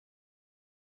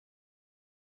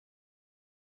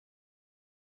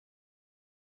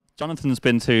Jonathan's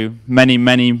been to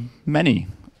many,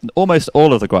 almost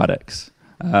all of the GUADECs.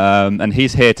 And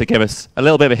he's here to give us a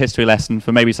little bit of a history lesson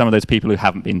for maybe some of those people who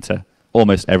haven't been to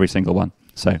almost every single one.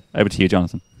 So over to you,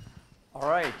 Jonathan. All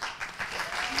right.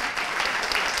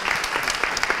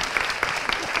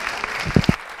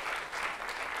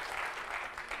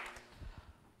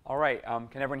 All right.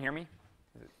 Can everyone hear me?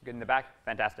 Is it good in the back?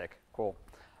 Fantastic. Cool.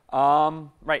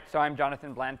 Right. So I'm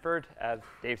Jonathan Blandford. As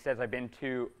Dave says, I've been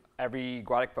to every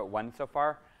GUADEC but one so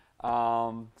far.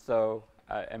 I'm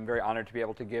very honored to be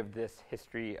able to give this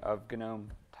history of GNOME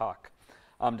talk.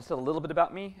 Just a little bit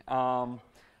about me.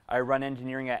 I run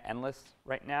engineering at Endless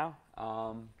right now.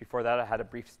 Before that, I had a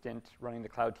brief stint running the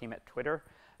cloud team at Twitter.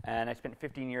 And I spent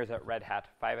 15 years at Red Hat,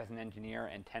 5 as an engineer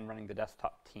and 10 running the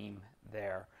desktop team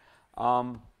there.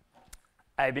 I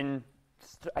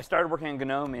started working on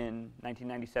GNOME in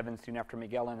 1997, soon after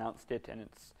Miguel announced it, and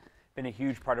it's been a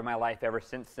huge part of my life ever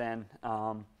since then.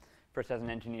 First as an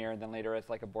engineer, then later as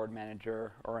like a board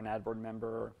manager or an ad board member,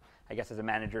 or I guess as a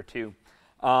manager too.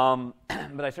 But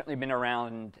I've certainly been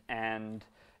around and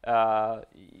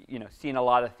seen a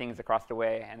lot of things across the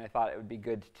way, and I thought it would be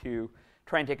good to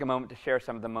try and take a moment to share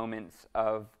some of the moments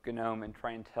of GNOME and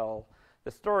try and tell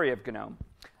the story of GNOME.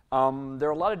 There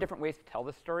are a lot of different ways to tell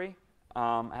this story.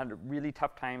 I had a really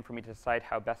tough time for me to decide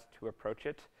how best to approach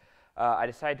it. I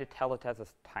decided to tell it as a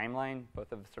timeline,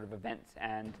 both of sort of events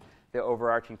and the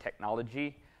overarching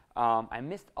technology. I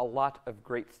missed a lot of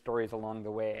great stories along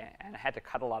the way, and I had to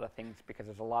cut a lot of things because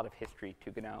there's a lot of history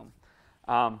to GNOME.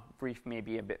 Brief may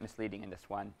be a bit misleading in this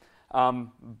one.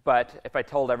 But if I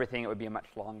told everything, it would be a much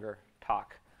longer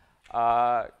talk.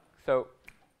 Going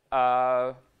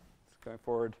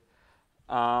forward.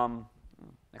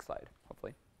 Next slide,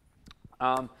 hopefully.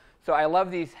 So I love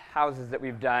these houses that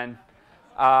we've done.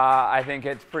 I think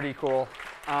it's pretty cool.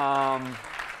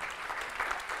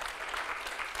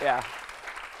 Yeah.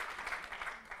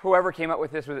 Whoever came up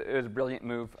with this, it was a brilliant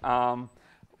move.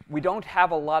 We don't have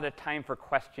a lot of time for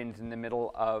questions in the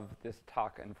middle of this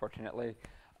talk, unfortunately.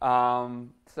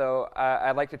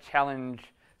 I'd like to challenge.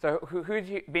 So who's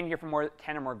been here for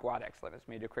 10 or more GUADECs? Let us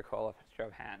maybe do a quick show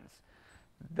of hands.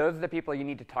 Those are the people you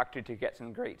need to talk to get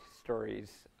some great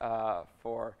stories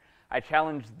for. I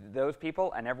challenge those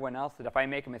people and everyone else that if I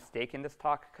make a mistake in this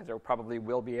talk, because there probably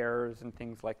will be errors and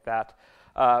things like that,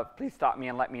 please stop me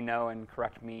and let me know and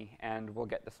correct me, and we'll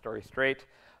get the story straight.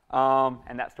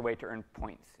 And that's the way to earn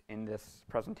points in this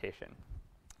presentation.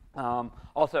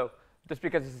 Also, just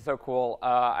because this is so cool,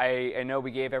 I know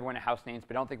we gave everyone house names,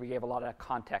 but I don't think we gave a lot of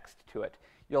context to it.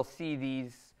 You'll see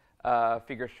these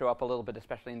figures show up a little bit,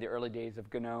 especially in the early days of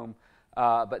GNOME.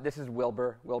 But this is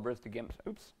Wilbur. Wilbur is the GIMP.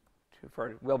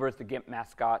 Wilbur is the GIMP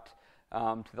mascot.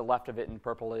 To the left of it in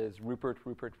purple is Rupert.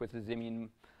 Rupert was the Simian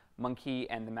monkey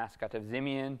and the mascot of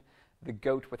Simian. The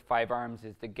goat with 5 arms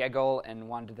is the Gegel, and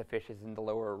Wanda the fish is in the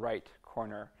lower right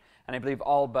corner. And I believe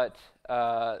all but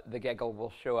the Gegel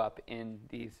will show up in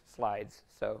these slides.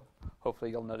 So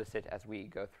hopefully you'll notice it as we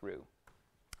go through.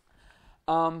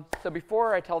 So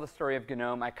before I tell the story of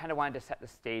GNOME, I kind of wanted to set the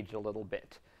stage a little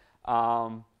bit.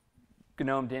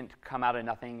 GNOME didn't come out of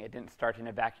nothing. It didn't start in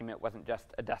a vacuum. It wasn't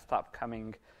just a desktop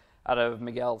coming out of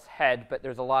Miguel's head, but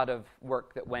there's a lot of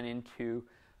work that went into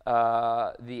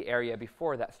the area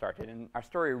before that started. And our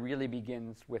story really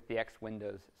begins with the X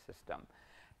Windows system.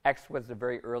 X was a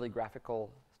very early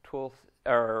graphical tools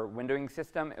or windowing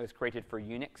system. It was created for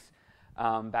Unix.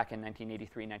 Back in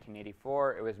 1983,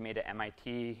 1984. It was made at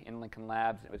MIT in Lincoln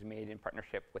Labs. It was made in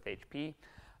partnership with HP.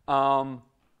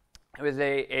 It was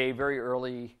a very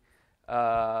early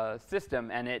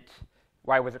system, and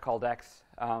why was it called X?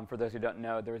 For those who don't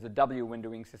know, there was a W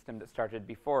windowing system that started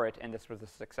before it, and this was a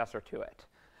successor to it.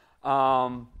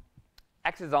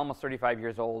 X is almost 35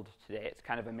 years old today. It's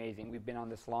kind of amazing. We've been on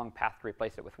this long path to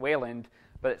replace it with Wayland,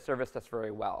 but it serviced us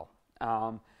very well.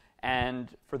 And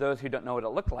for those who don't know what it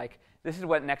looked like, this is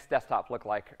what Next Desktop looked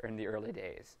like in the early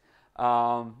days.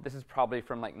 This is probably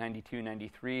from like 92,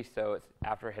 93, so it's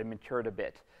after it had matured a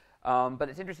bit. But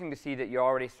it's interesting to see that you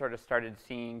already sort of started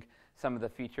seeing some of the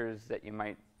features that you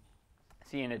might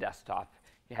see in a desktop.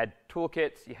 You had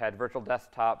toolkits, you had virtual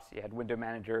desktops, you had window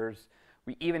managers.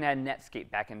 We even had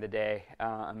Netscape back in the day,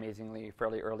 amazingly,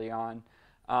 fairly early on.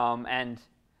 And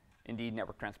indeed,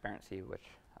 network transparency, which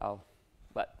I'll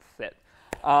let sit.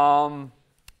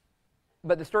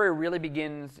 But the story really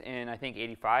begins in, I think,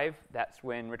 85. That's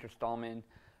when Richard Stallman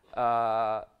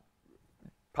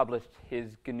published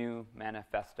his GNU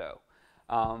manifesto.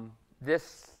 I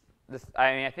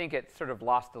think it's sort of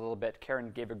lost a little bit.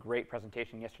 Karen gave a great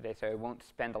presentation yesterday, so I won't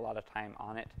spend a lot of time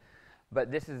on it.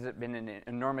 But this has been an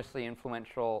enormously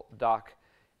influential doc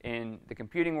in the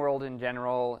computing world in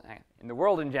general, in the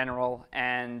world in general,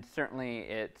 and certainly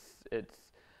it's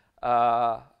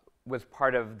was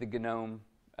part of the GNOME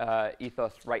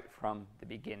ethos right from the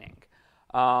beginning.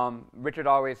 Richard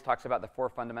always talks about the 4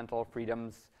 fundamental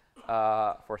freedoms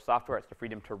for software. It's the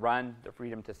freedom to run, the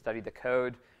freedom to study the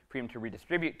code, freedom to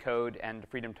redistribute code, and the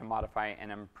freedom to modify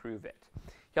and improve it.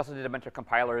 He also did a bunch of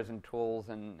compilers and tools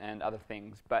and other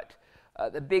things. But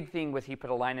the big thing was he put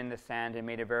a line in the sand and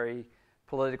made a very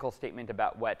political statement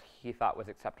about what he thought was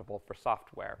acceptable for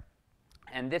software.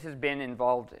 And this has been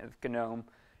involved in GNOME.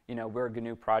 You know, we're a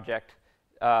GNU project.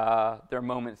 There are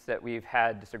moments that we've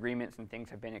had disagreements and things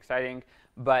have been exciting.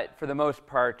 But for the most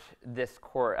part, this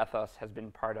core ethos has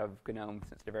been part of GNOME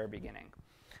since the very beginning.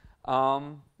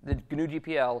 The GNU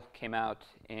GPL came out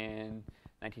in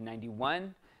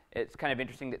 1991. It's kind of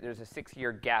interesting that there's a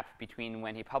 6-year gap between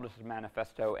when he published his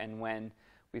manifesto and when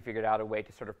we figured out a way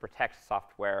to sort of protect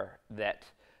software that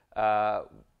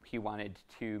he wanted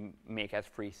to make as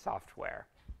free software.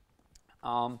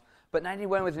 But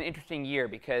 91 was an interesting year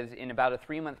because in about a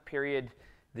 3-month period,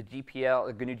 the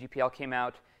GNU GPL came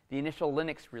out, the initial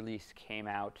Linux release came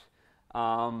out,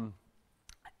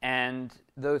 and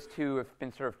those two have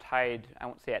been sort of tied, I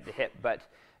won't say at the hip, but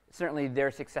certainly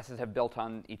their successes have built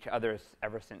on each other's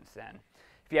ever since then.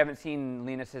 If you haven't seen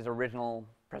Linus's original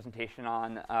presentation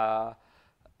on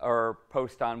or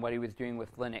post on what he was doing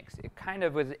with Linux, it kind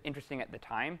of was interesting at the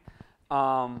time,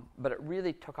 but it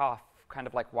really took off kind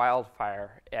of like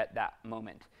wildfire at that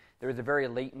moment. There was a very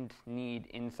latent need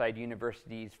inside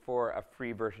universities for a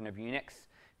free version of Unix.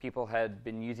 People had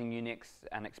been using Unix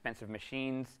on expensive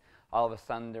machines. All of a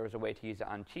sudden, there was a way to use it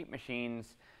on cheap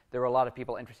machines. There were a lot of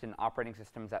people interested in operating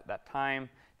systems at that time.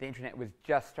 The internet was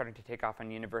just starting to take off on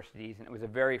universities, and it was a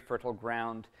very fertile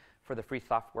ground for the free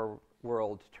software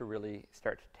world to really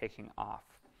start taking off.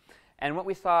 And what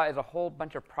we saw is a whole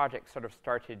bunch of projects sort of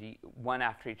started one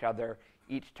after each other,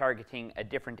 each targeting a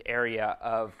different area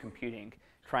of computing,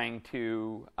 trying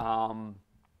to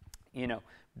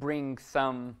bring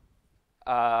some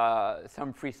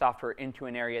free software into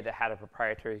an area that had a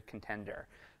proprietary contender.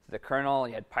 So the kernel,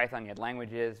 you had Python, you had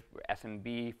languages,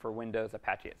 SMB for Windows,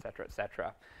 Apache, et cetera, et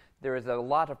cetera. There was a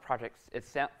lot of projects. It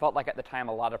felt like at the time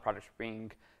a lot of projects were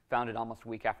being founded almost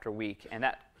week after week, and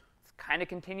that kind of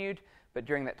continued, but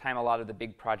during that time a lot of the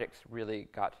big projects really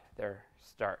got their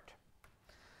start.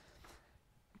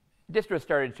 Distros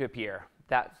started to appear.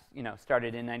 That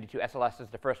started in 92. SLS is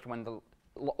the first one. The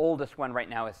oldest one right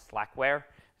now is Slackware.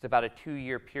 It's about a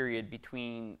 2-year period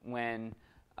between when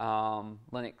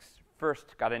Linux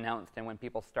first got announced and when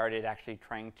people started actually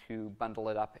trying to bundle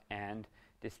it up and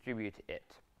distribute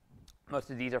it. Most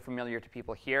of these are familiar to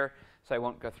people here, so I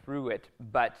won't go through it.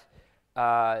 But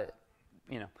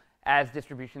as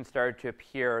distributions started to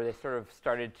appear, they sort of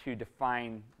started to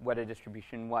define what a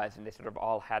distribution was, and they sort of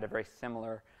all had a very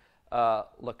similar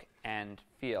look and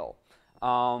feel.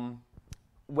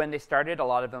 When they started, a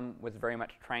lot of them was very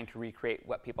much trying to recreate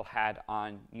what people had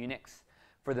on Unix.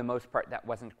 For the most part, that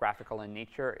wasn't graphical in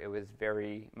nature. It was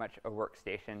very much a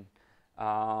workstation,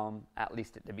 at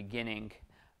least at the beginning.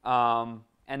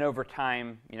 And over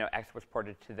time, X was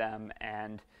ported to them,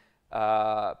 and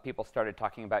people started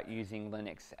talking about using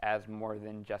Linux as more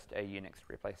than just a Unix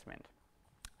replacement.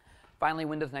 Finally,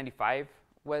 Windows 95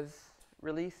 was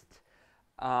released.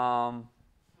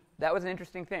 That was an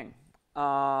interesting thing.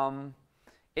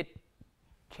 It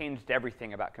changed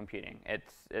everything about computing.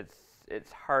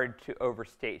 It's hard to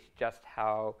overstate just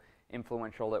how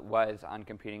influential it was on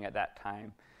computing at that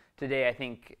time. Today, I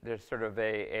think there's sort of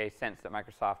a sense that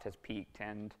Microsoft has peaked,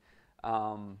 and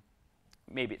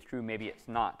maybe it's true, maybe it's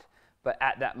not. But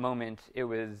at that moment,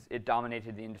 it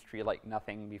dominated the industry like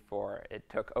nothing before. It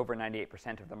took over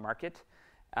 98% of the market.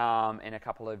 In a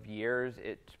couple of years,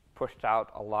 it pushed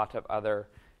out a lot of other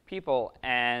people,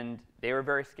 and they were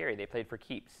very scary. They played for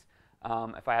keeps.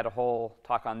 If I had a whole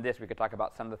talk on this, we could talk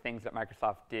about some of the things that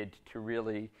Microsoft did to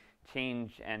really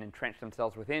change and entrench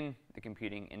themselves within the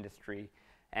computing industry.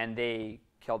 And they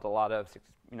killed a lot of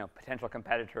potential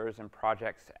competitors and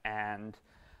projects and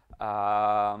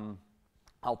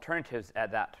alternatives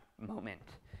at that moment.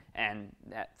 And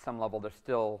at some level, they're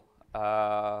still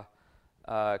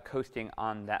coasting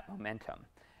on that momentum.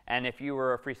 And if you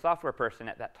were a free software person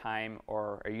at that time,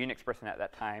 or a Unix person at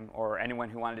that time, or anyone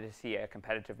who wanted to see a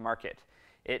competitive market,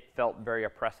 it felt very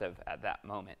oppressive at that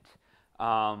moment.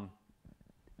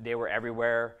 They were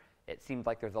everywhere. It seemed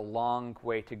like there's a long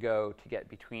way to go to get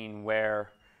between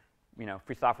where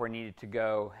free software needed to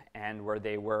go and where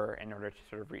they were in order to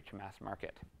sort of reach a mass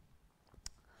market.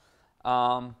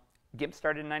 GIMP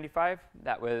started in 95.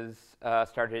 That was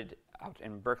started out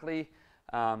in Berkeley.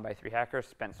 by 3 hackers,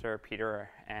 Spencer, Peter,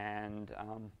 and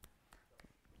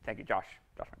thank you, Josh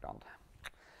McDonald.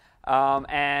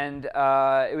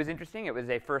 It was interesting. It was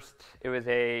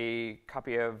a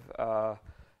copy of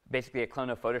basically a clone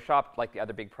of Photoshop, like the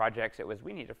other big projects.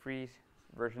 We need a free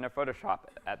version of Photoshop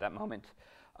at that moment.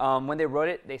 When they wrote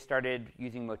it, they started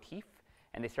using Motif,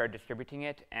 and they started distributing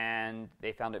it, and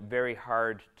they found it very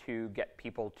hard to get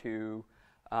people to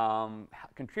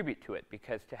contribute to it,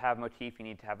 because to have Motif, you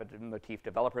need to have a Motif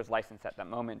developer's license at that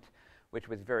moment, which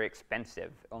was very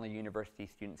expensive. Only university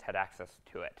students had access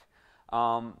to it.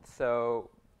 So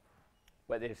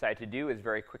what they decided to do is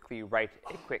very quickly write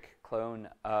a quick clone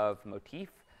of Motif.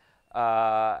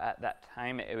 At that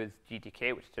time, it was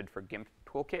GTK, which stood for GIMP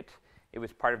Toolkit. It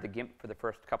was part of the GIMP for the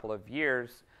first couple of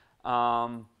years.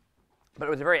 But it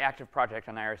was a very active project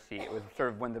on IRC. It was sort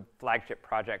of one of the flagship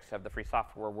projects of the free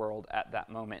software world at that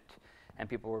moment. And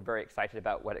people were very excited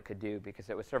about what it could do, because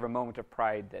it was sort of a moment of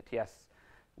pride that, yes,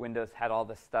 Windows had all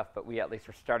this stuff, but we at least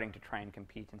were starting to try and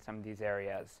compete in some of these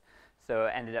areas. So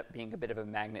it ended up being a bit of a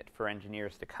magnet for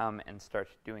engineers to come and start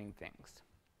doing things.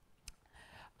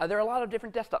 There are a lot of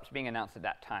different desktops being announced at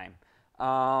that time.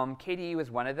 KDE was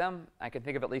one of them. I can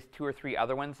think of at least 2 or 3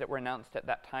 other ones that were announced at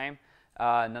that time.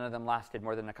 None of them lasted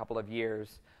more than a couple of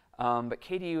years. But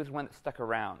KDE was one that stuck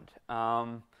around.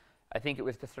 I think it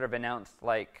was just sort of announced,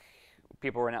 like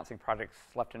people were announcing projects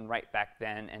left and right back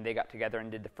then, and they got together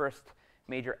and did the first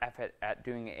major effort at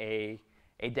doing a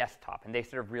desktop. And they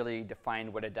sort of really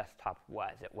defined what a desktop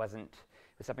was. It was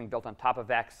something built on top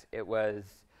of X. It was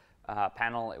a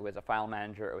panel. It was a file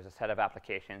manager. It was a set of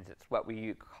applications. It's what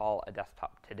we call a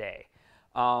desktop today.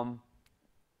 I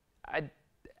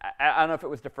don't know if it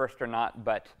was the first or not,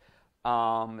 but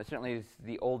it certainly is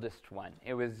the oldest one.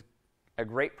 It was a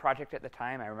great project at the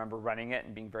time. I remember running it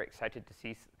and being very excited to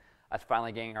see us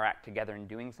finally getting our act together and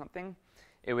doing something.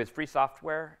 It was free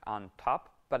software on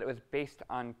top, but it was based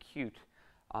on Qt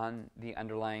on the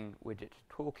underlying widget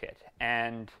toolkit.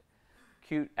 And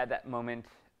Qt at that moment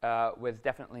was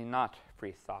definitely not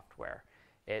free software.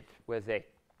 It was a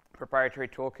proprietary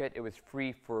toolkit. It was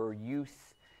free for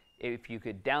use if you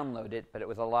could download it, but it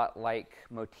was a lot like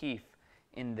Motif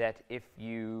in that if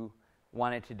you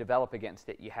wanted to develop against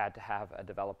it, you had to have a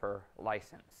developer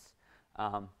license.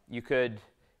 You could,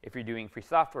 if you're doing free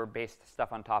software-based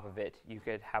stuff on top of it, you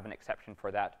could have an exception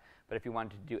for that. But if you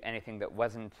wanted to do anything that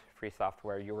wasn't free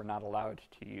software, you were not allowed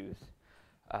to use.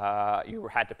 You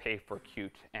had to pay for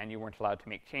Qt, and you weren't allowed to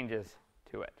make changes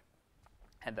to it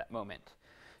at that moment.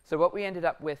 So what we ended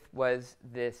up with was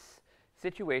this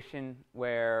situation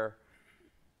where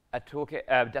a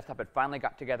desktop had finally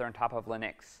got together on top of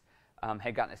Linux,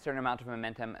 had gotten a certain amount of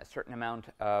momentum, a certain amount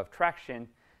of traction.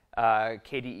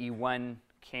 KDE 1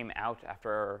 came out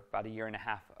after about 1.5 years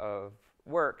of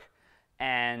work,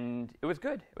 and it was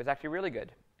good. It was actually really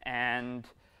good. And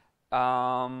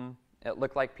it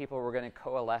looked like people were going to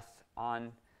coalesce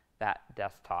on that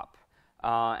desktop.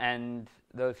 And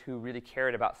those who really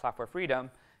cared about software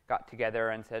freedom got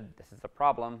together and said, this is a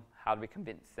problem. How do we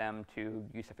convince them to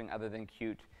use something other than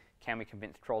Qt? Can we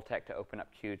convince Trolltech to open up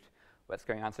Qt? What's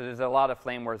going on? So there's a lot of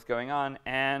flame wars going on,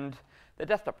 and the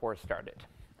desktop wars started.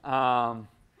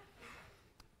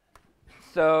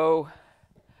 So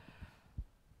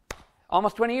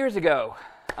almost 20 years ago,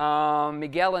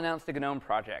 Miguel announced the GNOME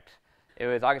project. It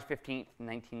was August 15th,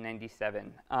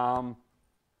 1997.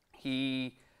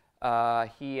 He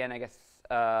and I guess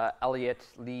Elliot,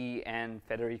 Lee, and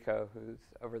Federico, who's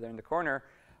over there in the corner,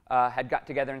 had got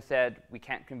together and said, we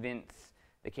can't convince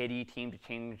the KDE team to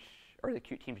change, or the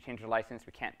Qt team to change their license.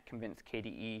 We can't convince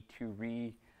KDE to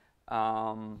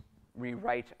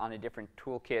rewrite on a different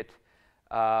toolkit.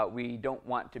 We don't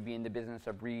want to be in the business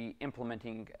of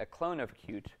re-implementing a clone of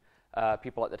Qt.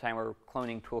 People at the time were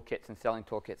cloning toolkits and selling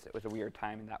toolkits. It was a weird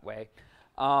time in that way.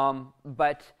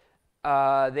 But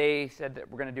they said that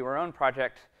we're going to do our own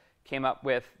project, came up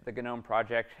with the GNOME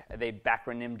project. They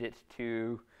backronymed it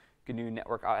to GNU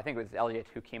Network. I think it was Elliot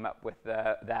who came up with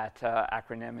that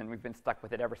acronym, and we've been stuck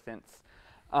with it ever since.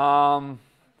 But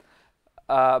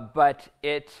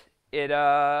he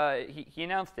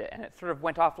announced it, and it sort of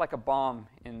went off like a bomb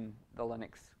in the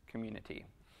Linux community.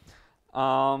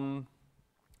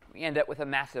 We end up with a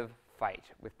massive fight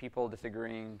with people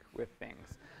disagreeing with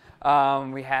things.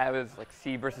 We have it was like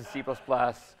C versus C++.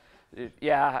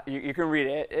 Yeah, you can read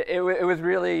it. It was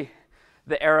really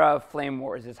the era of flame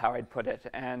wars is how I'd put it,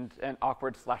 and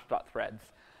awkward /dot threads.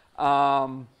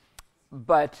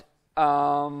 But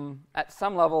at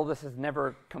some level, this has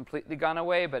never completely gone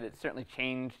away, but it's certainly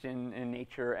changed in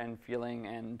nature and feeling,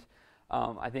 and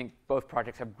I think both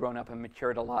projects have grown up and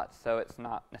matured a lot, so it's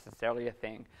not necessarily a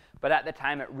thing. But at the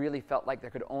time, it really felt like there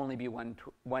could only be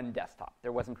one desktop.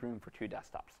 There wasn't room for two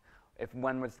desktops. If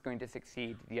one was going to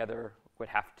succeed, the other would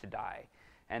have to die.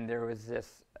 And there was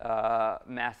this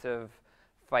massive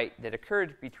fight that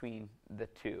occurred between the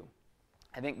two.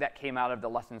 I think that came out of the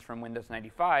lessons from Windows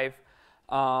 95,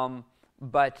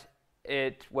 but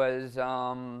it was,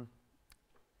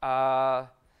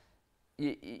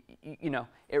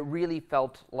 it really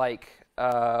felt like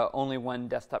only one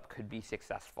desktop could be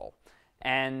successful.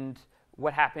 And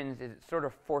what happens is it sort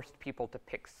of forced people to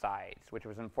pick sides, which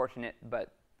was unfortunate,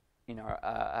 but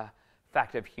a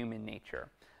fact of human nature.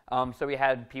 So we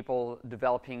had people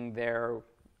developing their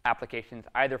applications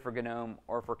either for GNOME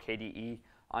or for KDE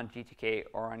on GTK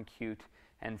or on Qt,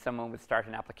 and someone would start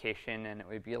an application and it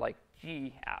would be like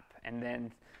G app, and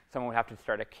then someone would have to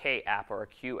start a K app or a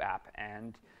Q app,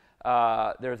 and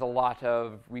there's a lot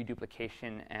of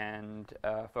reduplication and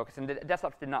focus. And the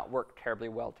desktops did not work terribly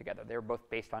well together. They were both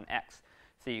based on X,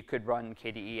 so you could run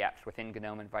KDE apps within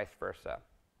GNOME and vice versa.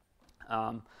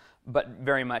 But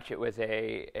very much it was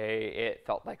it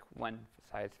felt like one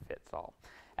size fits all.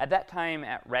 At that time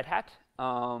at Red Hat,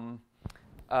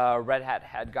 Red Hat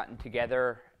had gotten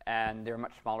together, and they were a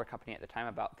much smaller company at the time,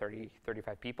 about 30,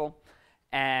 35 people,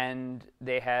 and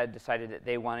they had decided that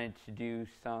they wanted to do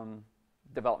some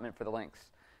development for the Linux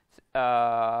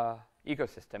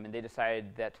ecosystem, and they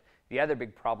decided that the other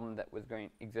big problem that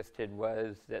existed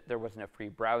was that there wasn't a free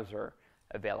browser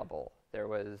available. There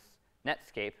was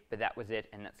Netscape, but that was it,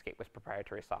 and Netscape was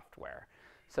proprietary software.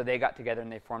 So they got together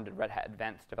and they formed a Red Hat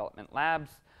Advanced Development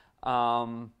Labs,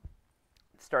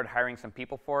 started hiring some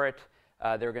people for it.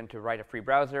 They were going to write a free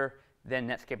browser. Then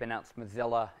Netscape announced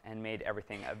Mozilla and made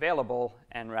everything available,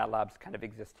 and Rad Labs kind of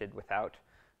existed without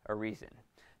a reason.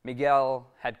 Miguel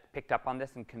had picked up on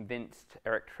this and convinced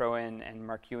Eric Troen and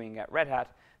Mark Ewing at Red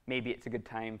Hat, maybe it's a good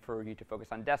time for you to focus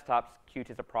on desktops.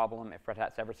 Qt is a problem. If Red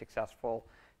Hat's ever successful,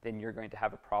 then you're going to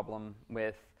have a problem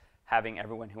with having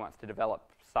everyone who wants to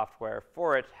develop software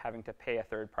for it having to pay a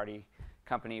third-party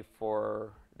company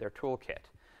for their toolkit.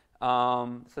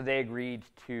 So they agreed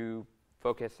to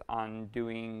focus on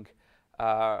doing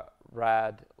on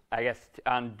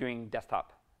doing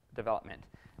desktop development.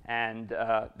 And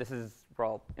this is where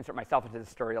I'll insert myself into the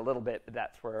story a little bit. But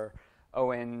that's where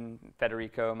Owen,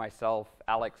 Federico, myself,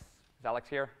 Alex. Is Alex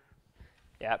here?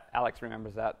 Yeah, Alex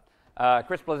remembers that.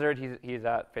 Chris Blizzard, he's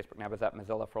at Facebook now, was at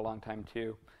Mozilla for a long time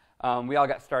too. We all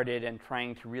got started in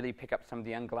trying to really pick up some of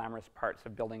the unglamorous parts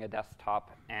of building a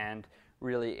desktop and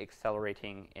really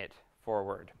accelerating it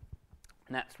forward.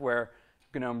 And that's where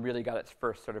GNOME really got its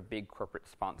first sort of big corporate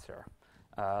sponsor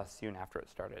soon after it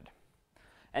started.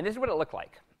 And this is what it looked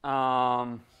like.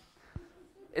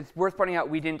 It's worth pointing out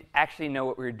we didn't actually know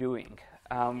what we were doing.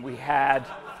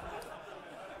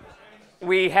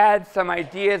 We had some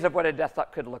ideas of what a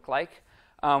desktop could look like.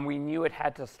 We knew it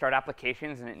had to start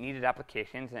applications, and it needed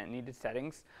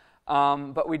settings,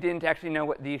 but we didn't actually know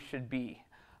what these should be.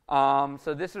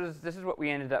 So this is what we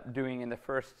ended up doing in the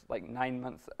first 9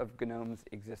 months of GNOME's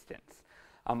existence.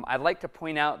 I'd like to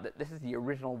point out that this is the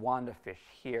original Wanda fish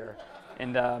here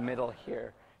in the middle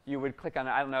here. You would click on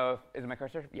it. I don't know, is my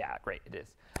cursor? Yeah, great, it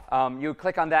is. You would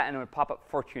click on that, and it would pop up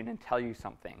Fortune and tell you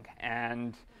something.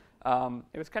 And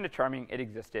it was kind of charming. It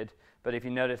existed. But if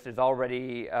you notice, there's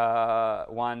already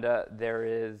Wanda. There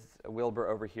is Wilbur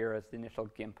over here as the initial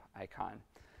GIMP icon.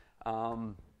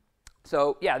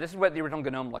 So yeah, this is what the original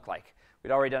GNOME looked like.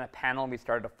 We'd already done a panel. We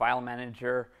started a file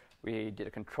manager. We did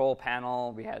a control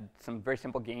panel. We had some very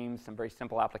simple games, some very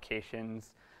simple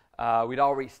applications. We'd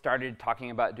already started talking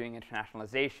about doing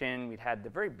internationalization. We'd had the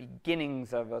very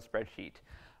beginnings of a spreadsheet.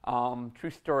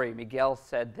 True story, Miguel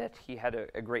said that he had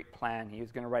a great plan. He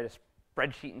was going to write a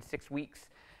spreadsheet in 6 weeks,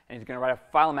 and he's going to write a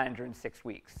file manager in 6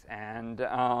 weeks. And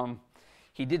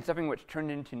he did something which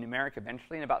turned into numeric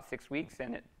eventually in about 6 weeks,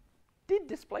 and it did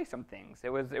display some things.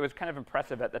 It was kind of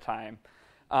impressive at the time.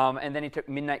 And then he took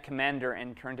Midnight Commander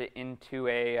and turned it into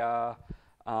a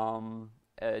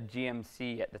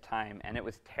GMC at the time, and it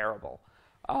was terrible.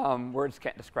 Words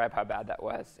can't describe how bad that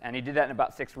was. And he did that in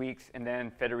about 6 weeks, and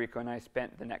then Federico and I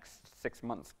spent the next 6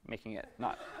 months making it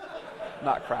not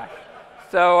crash.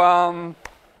 So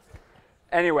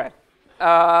anyway,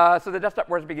 so the desktop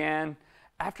wars began.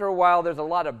 After a while, there's a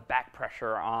lot of back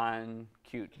pressure on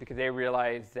Qt because they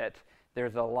realized that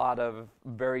there's a lot of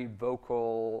very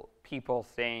vocal people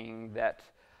saying that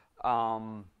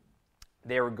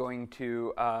they were going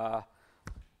to drop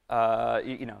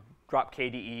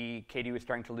KDE. KDE was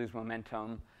starting to lose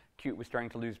momentum. Qt was starting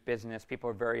to lose business. People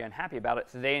were very unhappy about it,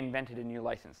 so they invented a new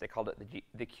license. They called it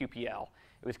the QPL.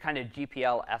 It was kind of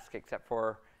GPL-esque, except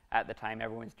for at the time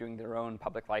everyone's doing their own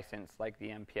public license, like the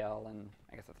MPL, and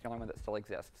I guess that's the only one that still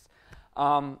exists.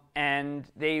 And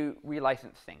they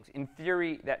relicensed things. In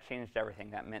theory, that changed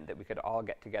everything. That meant that we could all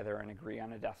get together and agree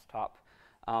on a desktop.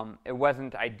 It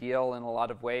wasn't ideal in a lot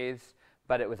of ways,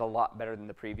 but it was a lot better than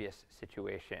the previous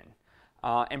situation.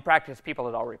 In practice, people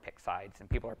had already picked sides, and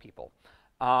people are people.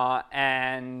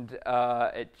 And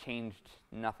it changed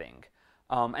nothing.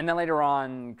 And then later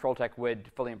on, Trolltech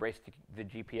would fully embrace the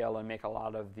GPL and make a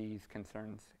lot of these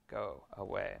concerns go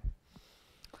away.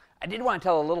 I did want to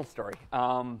tell a little story,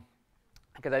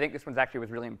 because I think this one actually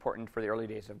was really important for the early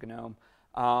days of GNOME.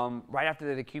 Right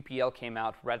after the QPL came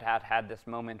out, Red Hat had this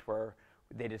moment where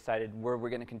they decided, were we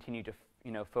going to continue to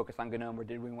focus on GNOME, or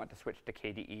did we want to switch to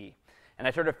KDE? And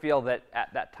I sort of feel that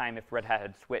at that time, if Red Hat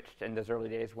had switched in those early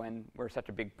days when we're such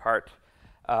a big part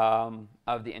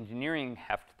of the engineering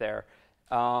heft there,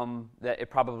 that it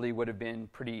probably would have been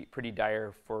pretty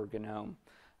dire for GNOME.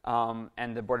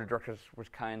 And the board of directors was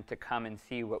kind to come and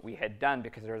see what we had done,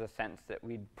 because there was a sense that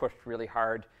we'd pushed really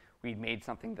hard. We'd made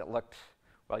something that looked,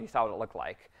 well, you saw what it looked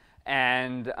like.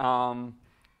 And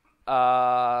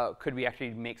could we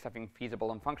actually make something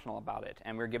feasible and functional about it?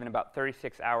 And we were given about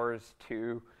 36 hours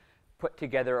to put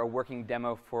together a working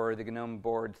demo for the GNOME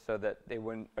board so that they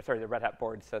wouldn't, the Red Hat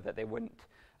board, so that they wouldn't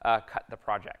cut the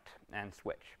project and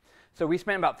switch. So we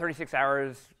spent about 36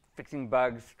 hours fixing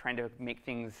bugs, trying to make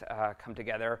things come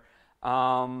together.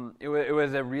 It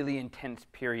was a really intense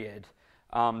period.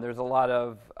 There's a lot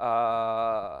of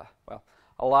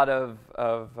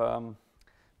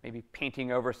maybe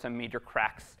painting over some major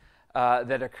cracks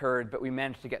that occurred, but we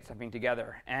managed to get something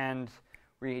together, and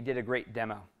we did a great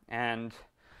demo. And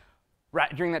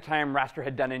during that time, Raster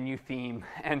had done a new theme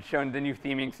and shown the new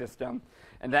theming system,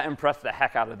 and that impressed the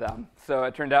heck out of them. So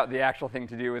it turned out the actual thing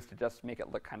to do was to just make it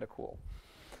look kind of cool.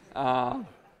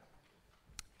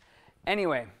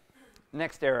 Anyway,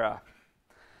 next era,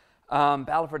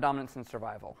 Battle for Dominance and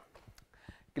Survival.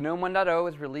 GNOME 1.0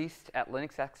 was released at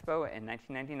Linux Expo in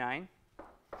 1999.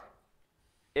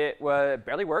 It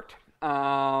barely worked.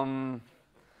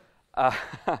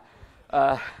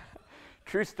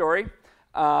 True story.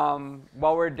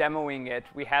 While we're demoing it,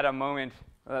 we had a moment.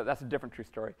 That's a different true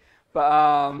story.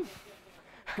 But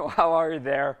while we were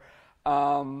there,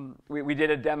 we did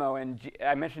a demo, and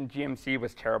I mentioned GMC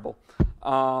was terrible.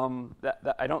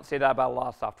 I don't say that about a lot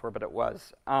of software, but it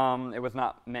was. It was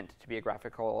not meant to be a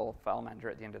graphical file manager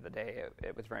at the end of the day.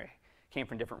 It was came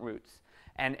from different roots.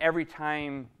 And every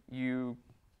time you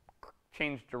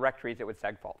changed directories, it would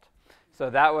segfault. So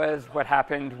that was what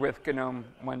happened with GNOME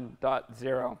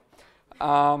 1.0.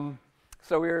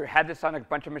 So we had this on a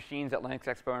bunch of machines at Linux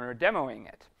Expo, and we were demoing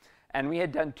it. And we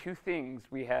had done two things.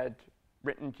 We had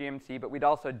written GMC, but we'd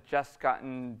also just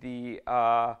gotten the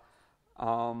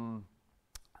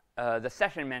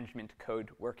session management code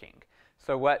working.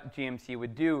 So what GMC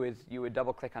would do is you would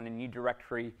double-click on a new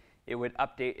directory. It would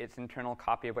update its internal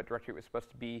copy of what directory it was supposed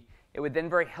to be. It would then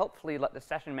very helpfully let the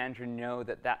session manager know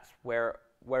that that's where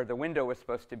the window was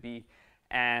supposed to be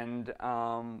and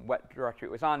what directory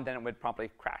it was on. Then it would promptly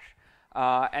crash.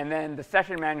 And then the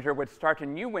session manager would start a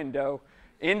new window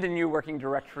in the new working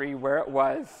directory where it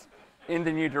was in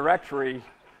the new directory,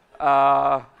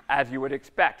 as you would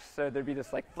expect. So there'd be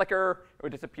this like flicker, it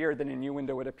would disappear, then a new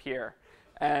window would appear.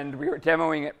 And we were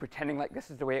demoing it, pretending like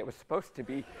this is the way it was supposed to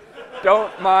be.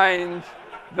 Don't mind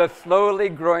the slowly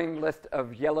growing list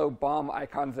of yellow bomb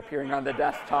icons appearing on the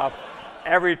desktop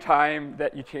every time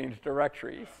that you change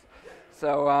directories.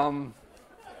 So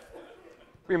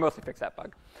we mostly fixed that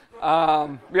bug.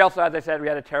 We also, as I said, we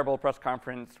had a terrible press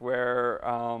conference where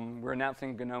we're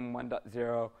announcing GNOME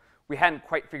 1.0. We hadn't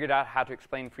quite figured out how to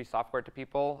explain free software to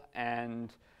people,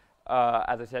 and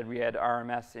as I said, we had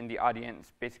RMS in the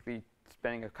audience basically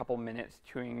spending a couple minutes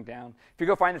chewing down. If you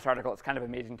go find this article, it's kind of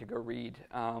amazing to go read,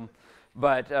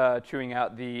 but chewing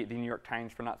out the New York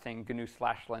Times for not saying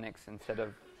GNU/Linux instead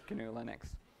of GNU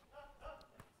Linux.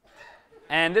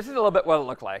 And this is a little bit what it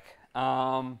looked like.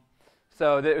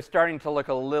 So it was starting to look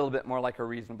a little bit more like a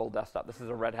reasonable desktop. This is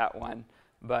a Red Hat one,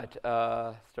 but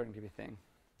starting to be a thing.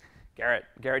 Garrett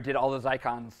did all those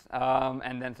icons,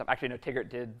 and then some. Actually, no, Tigert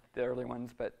did the early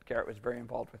ones, but Garrett was very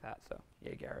involved with that, so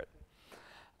yay, Garrett.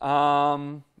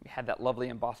 We had that lovely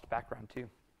embossed background, too.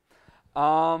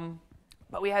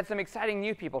 But we had some exciting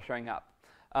new people showing up.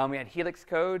 We had Helix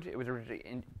Code. It was originally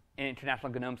in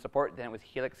international GNOME support. Then it was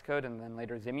Helix Code, and then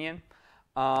later Simian.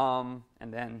 And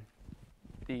then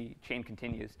the chain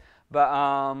continues. But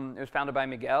it was founded by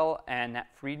Miguel and Nat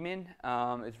Friedman. It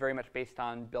was very much based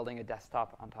on building a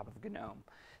desktop on top of GNOME.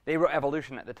 They wrote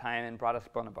Evolution at the time and brought us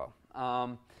Bonobo.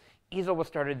 Easel was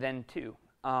started then too.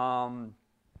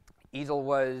 Easel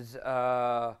was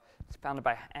founded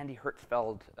by Andy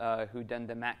Hertzfeld, who'd done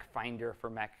the Mac Finder for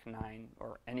Mac 9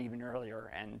 and even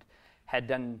earlier, and had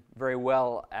done very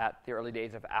well at the early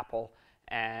days of Apple,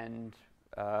 and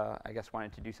I guess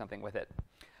wanted to do something with it.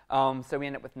 So we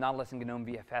ended up with Nautilus and GNOME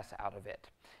VFS out of it.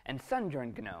 And Sun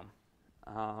joined GNOME.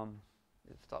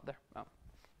 Did it stop there? Oh,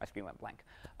 my screen went blank.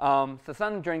 So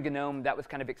Sun joined GNOME. That was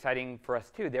kind of exciting for us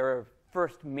too. They were our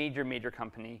first major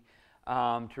company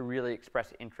to really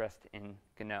express interest in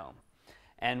GNOME.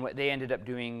 And what they ended up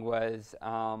doing was,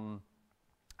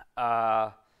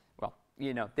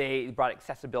 they brought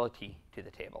accessibility to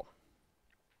the table.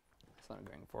 So I'm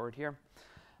going forward here.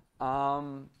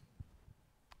 And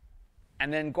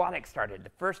then GUADEC started.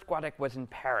 The first GUADEC was in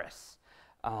Paris.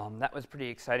 That was pretty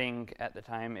exciting at the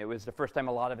time. It was the first time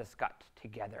a lot of us got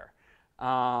together.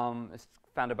 It's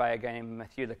founded by a guy named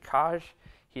Mathieu Lecage.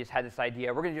 He's had this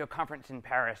idea, we're going to do a conference in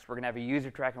Paris. We're going to have a user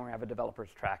track and we're going to have a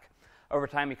developer's track. Over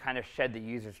time, we kind of shed the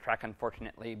users track,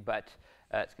 unfortunately, but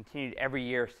it's continued every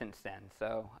year since then.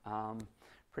 So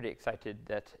pretty excited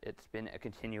that it's been a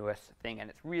continuous thing, and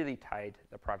it's really tied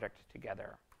the project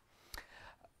together.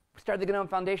 We started the GNOME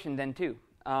Foundation then, too.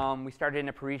 We started in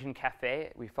a Parisian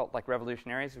cafe. We felt like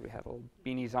revolutionaries. We had little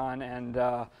beanies on, and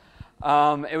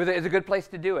it was a good place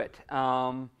to do it.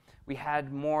 We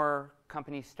had more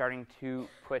companies starting to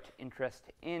put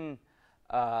interest in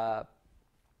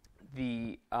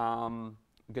the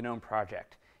GNOME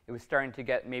project. It was starting to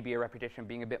get maybe a reputation of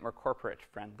being a bit more corporate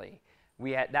friendly.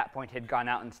 We at that point had gone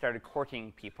out and started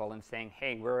courting people and saying,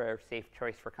 hey, we're a safe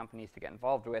choice for companies to get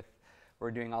involved with.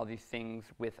 We're doing all these things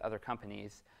with other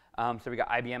companies. So we got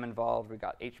IBM involved, we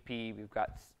got HP, we've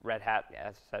got Red Hat,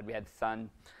 as I said, we had Sun.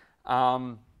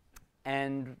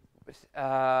 And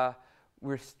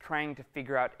we're trying to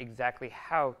figure out exactly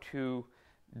how to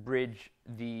bridge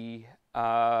the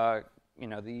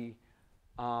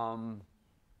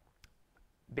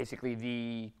basically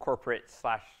the corporate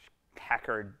 /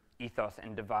 hacker ethos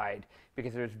and divide,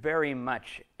 because there's very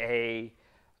much a,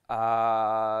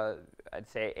 I'd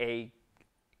say a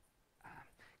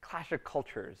clash of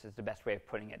cultures is the best way of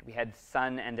putting it. We had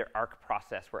Sun and their ARC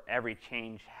process where every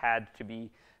change had to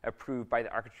be approved by the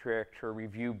Architecture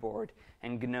Review Board,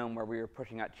 and GNOME where we were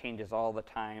pushing out changes all the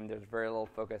time. There's very little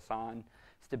focus on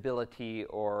stability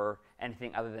or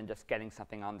anything other than just getting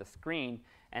something on the screen,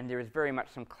 and there was very much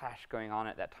some clash going on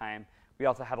at that time. We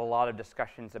also had a lot of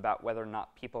discussions about whether or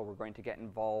not people were going to get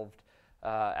involved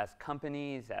as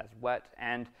companies, as what,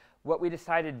 and what we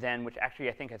decided then, which actually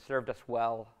I think has served us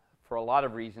well for a lot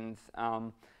of reasons,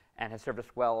 and has served us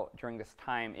well during this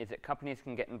time, is that companies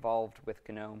can get involved with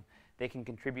GNOME. They can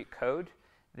contribute code,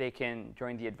 they can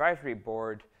join the advisory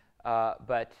board,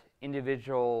 but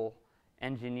individual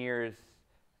engineers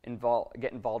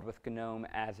get involved with GNOME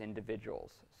as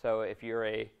individuals. So if you're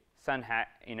a Sun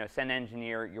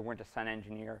engineer, you weren't a Sun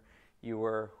engineer, you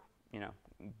were,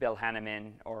 Bill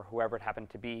Hanneman or whoever it happened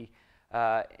to be,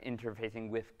 interfacing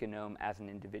with GNOME as an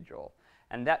individual.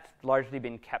 And that's largely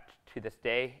been kept to this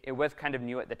day. It was kind of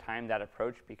new at the time, that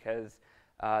approach, because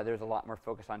there's a lot more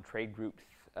focus on trade groups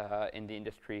in the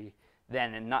industry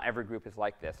then, and not every group is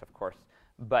like this, of course,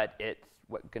 but it's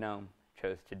what GNOME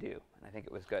chose to do, and I think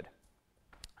it was good.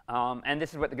 And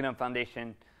this is what the GNOME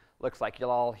Foundation looks like. You'll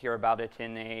all hear about it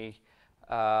in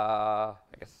I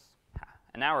guess,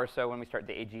 an hour or so when we start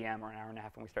the AGM, or an hour and a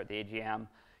half when we start the AGM.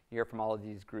 You hear from all of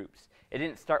these groups. It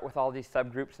didn't start with all these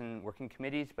subgroups and working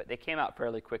committees, but they came out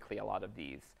fairly quickly, a lot of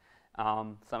these.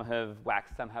 Some have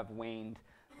waxed, some have waned,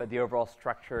 but the overall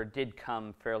structure did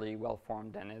come fairly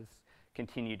well-formed and has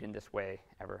continued in this way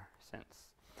ever since.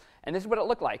 And this is what it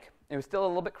looked like. It was still a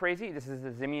little bit crazy. This is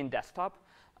a Simian desktop.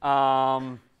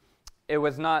 It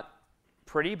was not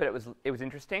pretty, but it was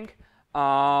interesting.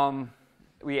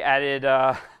 We added,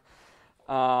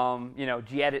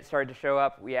 gedit started to show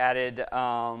up. We added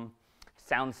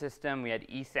sound system. We had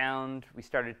eSound. We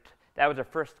started. That was our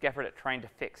first effort at trying to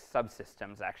fix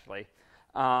subsystems, actually,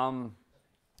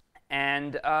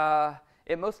 and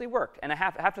it mostly worked. And I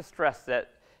have to stress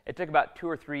that it took about 2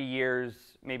 or 3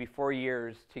 years, maybe 4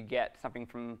 years, to get something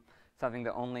from something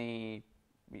that only,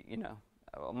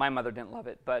 well, my mother didn't love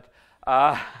it, but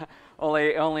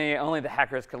only the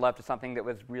hackers could love, to something that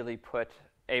was really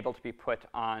able to be put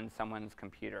on someone's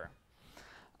computer.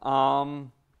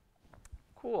 Cool.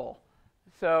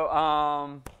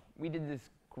 So we did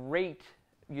this great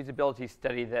usability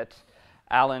study that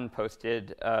Alan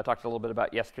posted, talked a little bit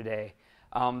about yesterday.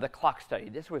 The clock study.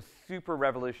 This was super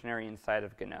revolutionary inside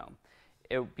of GNOME.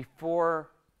 Before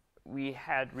we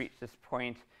had reached this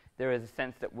point, there was a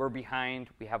sense that we're behind.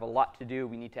 We have a lot to do.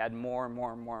 We need to add more and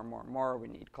more and more and more and more. We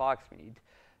need clocks. We need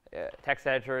text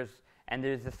editors. And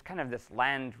there's this kind of this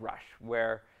land rush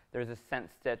where there's a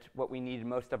sense that what we needed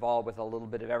most of all was a little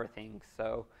bit of everything.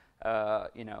 So,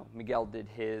 Miguel did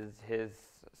his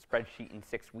spreadsheet in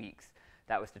 6 weeks.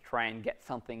 That was to try and get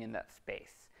something in that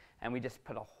space. And we just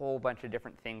put a whole bunch of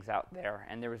different things out there.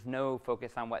 And there was no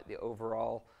focus on what the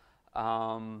overall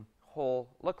whole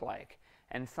looked like.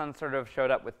 And Sun sort of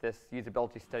showed up with this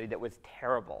usability study that was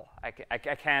terrible. I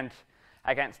can't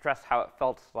stress how it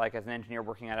felt like as an engineer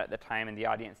working at it at the time in the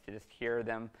audience to just hear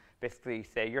them basically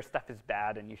say, your stuff is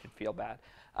bad and you should feel bad.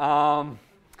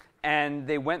 And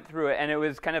they went through it, and it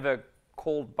was kind of a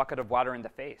cold bucket of water in the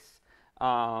face.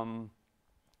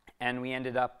 And we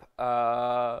ended up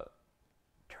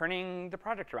turning the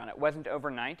project around. It wasn't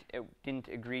overnight. It didn't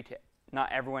agree to,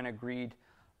 not everyone agreed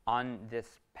on this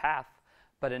path,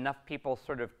 but enough people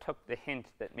sort of took the hint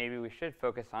that maybe we should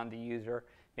focus on the user,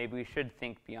 maybe we should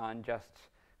think beyond just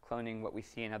cloning what we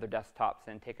see in other desktops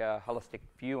and take a holistic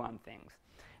view on things.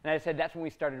 And as I said, that's when we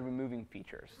started removing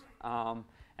features. And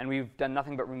we've done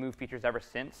nothing but remove features ever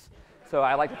since. So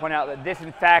I like to point out that this,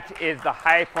 in fact, is the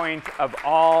high point of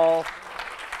all.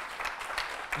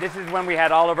 This is when we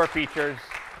had all of our features.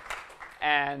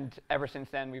 And ever since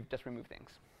then, we've just removed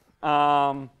things.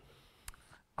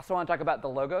 Also want to talk about the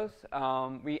logos.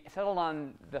 We settled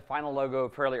on the final logo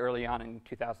fairly early on in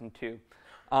 2002.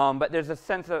 But there's a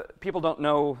sense of people don't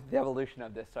know the evolution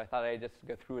of this, so I thought I'd just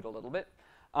go through it a little bit.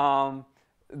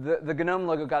 The GNOME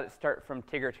logo got its start from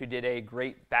Tigert, who did a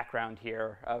great background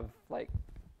here of like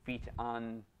feet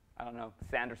on, I don't know,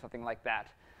 sand or something like that.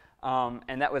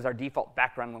 And that was our default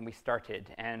background when we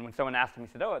started. And when someone asked him,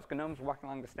 he said, oh, it's GNOME's walking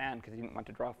along the stand, because he didn't want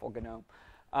to draw full GNOME.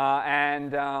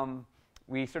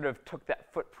 We sort of took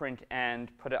that footprint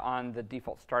and put it on the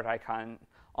default start icon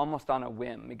almost on a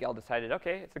whim. Miguel decided,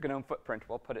 OK, it's a GNOME footprint.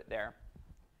 We'll put it there.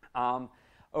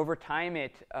 Over time,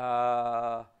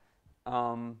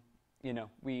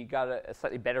 we got a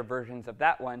slightly better versions of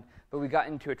that one. But we got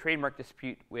into a trademark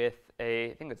dispute with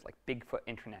I think it was like Bigfoot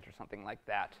Internet or something like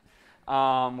that,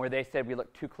 where they said we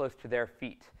looked too close to their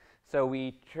feet. So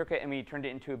we took it and we turned it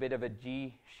into a bit of a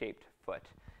G-shaped foot.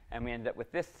 And we ended up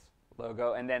with this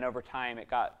logo, and then over time it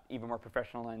got even more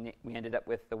professional, and we ended up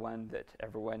with the one that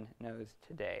everyone knows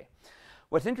today.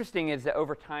 What's interesting is that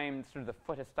over time, sort of the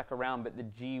foot has stuck around, but the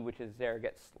G, which is there,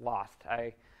 gets lost.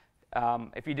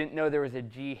 If you didn't know there was a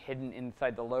G hidden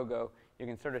inside the logo, you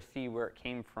can sort of see where it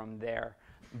came from there.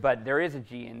 But there is a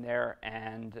G in there,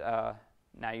 and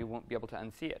now you won't be able to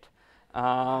unsee it.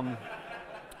 But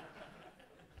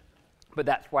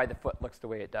that's why the foot looks the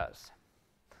way it does.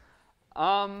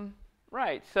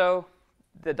 Right, so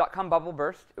the .com bubble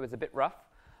burst. It was a bit rough.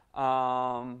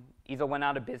 Easel went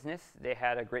out of business. They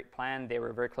had a great plan. They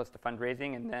were very close to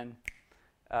fundraising, and then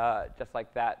just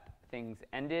like that, things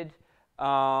ended.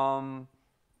 We'd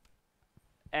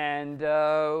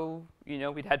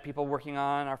had people working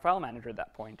on our file manager at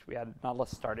that point. We had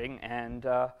Nautilus starting, and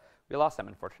we lost them,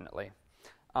 unfortunately.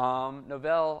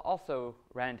 Novell also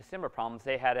ran into similar problems.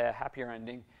 They had a happier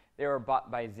ending. They were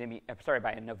bought by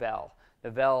by Novell.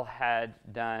 Novell had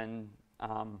done,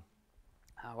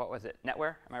 what was it,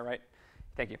 NetWare? Am I right?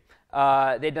 Thank you.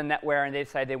 They'd done NetWare, and they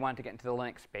decided they wanted to get into the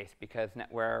Linux space because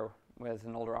NetWare was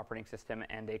an older operating system,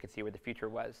 and they could see where the future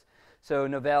was. So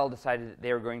Novell decided that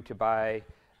they were going to buy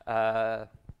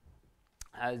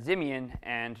Symbian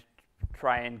and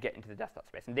try and get into the desktop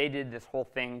space. And they did this whole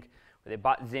thing where they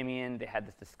bought Symbian. They had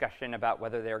this discussion about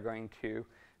whether they were going to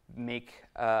make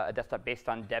a desktop based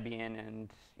on Debian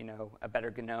and a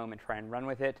better GNOME and try and run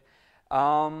with it.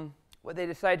 What they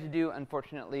decided to do,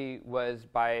 unfortunately, was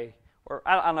I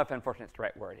don't know if unfortunate is the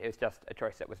right word. It was just a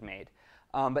choice that was made.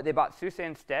 But they bought SUSE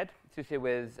instead. SUSE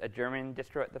was a German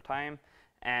distro at the time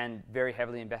and very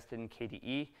heavily invested in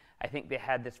KDE. I think they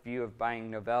had this view of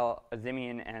buying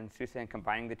Symbian and SUSE and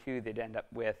combining the two. They'd end up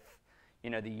with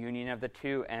the union of the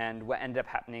two. And what ended up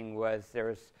happening was there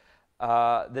was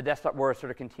the desktop war sort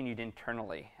of continued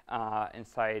internally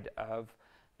inside of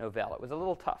Novell. It was a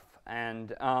little tough,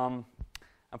 and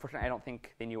unfortunately, I don't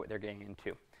think they knew what they're getting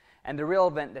into. And the real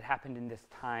event that happened in this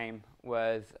time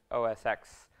was OS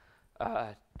X,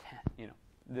 the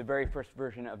very first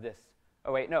version of this.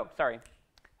 Oh wait, no, sorry,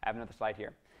 I have another slide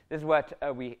here. This is what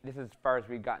this is as far as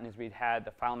we'd gotten. Is we'd had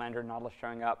the file manager Nautilus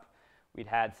showing up, we'd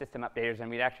had system updaters, and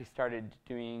we'd actually started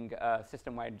doing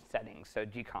system-wide settings. So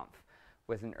gconf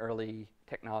was an early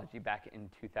technology back in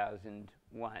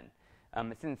 2001.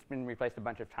 It's since been replaced a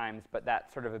bunch of times, but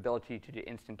that sort of ability to do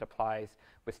instant applies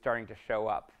was starting to show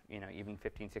up, even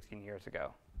 15, 16 years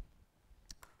ago.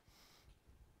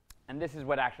 And this is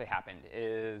what actually happened,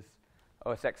 is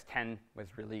OS X 10 was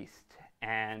released.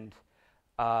 And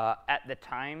at the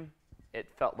time,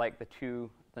 it felt like the two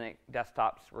Linux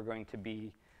desktops were going to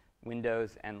be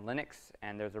Windows and Linux.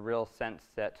 And there's a real sense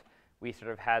that we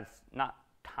sort of had not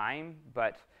time,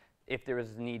 but if there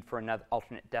was a need for another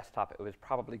alternate desktop, it was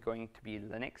probably going to be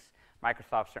Linux.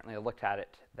 Microsoft certainly looked at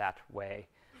it that way.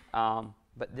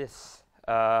 But this,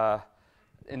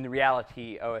 in the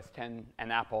reality, OS X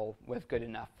and Apple was good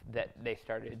enough that they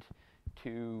started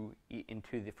to eat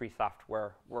into the free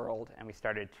software world, and we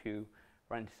started to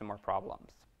run into some more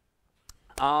problems.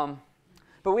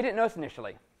 But we didn't notice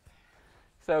initially.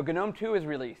 So GNOME 2 was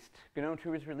released. GNOME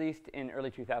 2 was released in early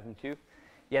 2002.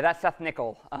 Yeah, that's Seth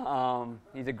Nickel.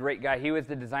 He's a great guy. He was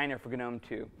the designer for GNOME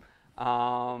 2.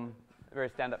 Very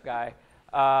stand-up guy.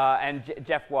 And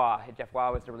Jeff Waugh. Jeff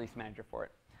Waugh was the release manager for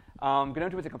it. GNOME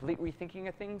 2 was a complete rethinking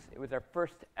of things. It was our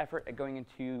first effort at going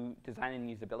into design and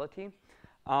usability.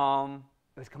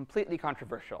 It was completely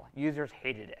controversial. Users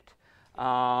hated it.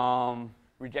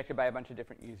 Rejected by a bunch of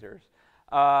different users.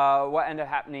 What ended up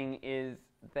happening is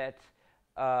that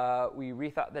we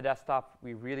rethought the desktop.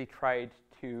 We really tried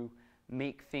to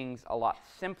make things a lot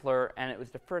simpler, and it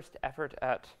was the first effort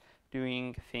at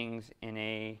doing things in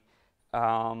a,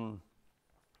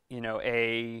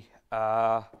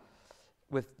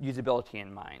 with usability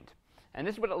in mind. And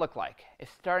this is what it looked like.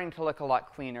 It's starting to look a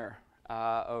lot cleaner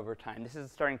over time. This is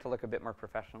starting to look a bit more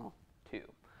professional, too.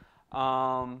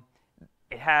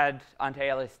 It had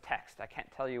anti-alias text. I can't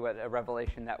tell you what a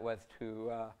revelation that was to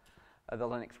the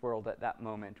Linux world at that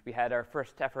moment. We had our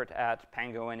first effort at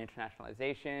Pango and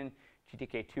internationalization.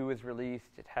 GTK2 was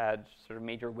released. It had sort of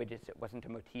major widgets. It wasn't a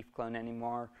motif clone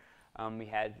anymore. We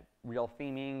had real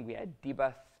theming. We had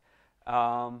debus.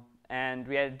 And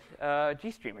we had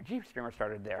GStreamer. GStreamer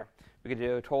started there. We could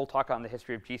do a whole talk on the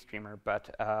history of GStreamer,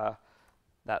 but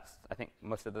that's, I think,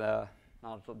 most of the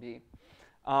knowledge will be.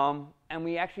 And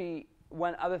we actually,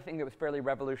 one other thing that was fairly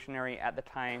revolutionary at the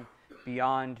time,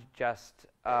 beyond just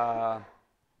the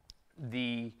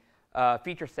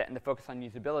feature set and the focus on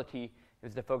usability,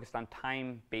 was the focus on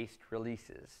time-based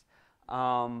releases.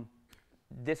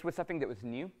 This was something that was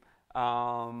new.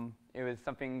 It was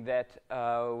something that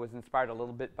was inspired a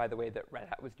little bit by the way that Red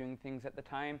Hat was doing things at the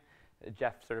time.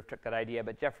 Jeff sort of took that idea,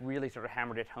 but Jeff really sort of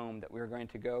hammered it home that we were going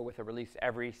to go with a release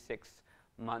every 6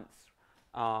 months,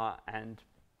 and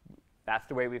that's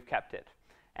the way we've kept it.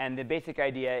 And the basic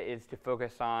idea is to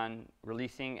focus on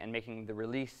releasing and making the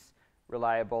release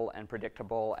reliable and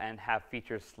predictable and have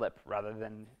features slip rather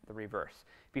than the reverse.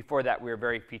 Before that, we were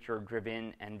very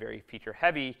feature-driven and very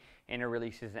feature-heavy in our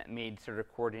releases that made sort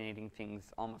of coordinating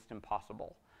things almost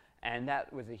impossible. And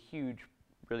that was a huge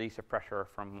release of pressure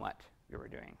from what we were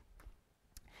doing.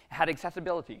 It had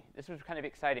accessibility. This was kind of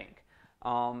exciting.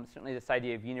 Certainly this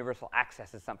idea of universal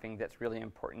access is something that's really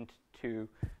important to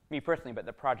me personally, but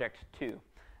the project too.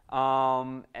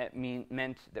 It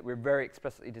meant that we're very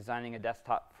explicitly designing a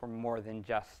desktop for more than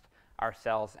just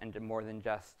ourselves and to more than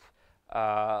just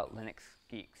Linux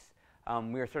geeks.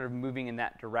 We were sort of moving in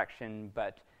that direction,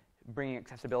 but bringing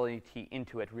accessibility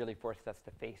into it really forced us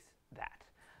to face that.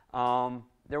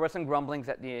 There were some grumblings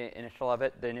at the initial of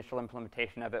it. The initial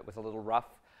implementation of it was a little rough.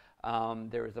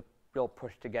 There was a real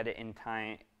push to get it in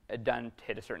time, done to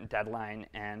hit a certain deadline,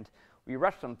 and we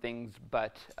rushed some things,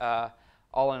 but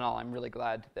all in all, I'm really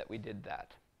glad that we did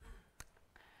that.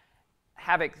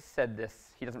 Havoc said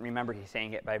this. He doesn't remember he's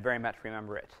saying it, but I very much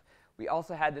remember it. We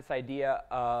also had this idea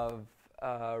of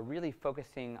really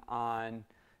focusing on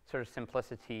sort of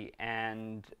simplicity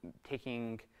and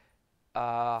taking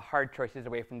hard choices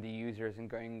away from the users and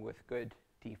going with good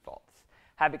defaults.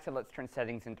 Havoc said, let's turn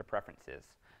settings into preferences.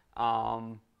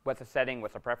 What's a setting?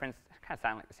 What's a preference? It kind of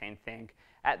sound like the same thing.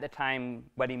 At the time,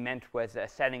 what he meant was a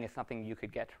setting is something you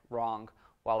could get wrong,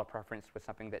 while a preference was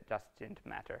something that just didn't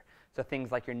matter. So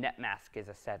things like your net mask is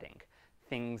a setting.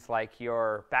 Things like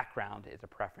your background is a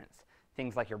preference.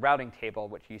 Things like your routing table,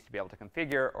 which you used to be able to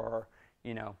configure, or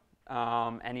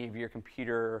any of your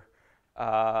computer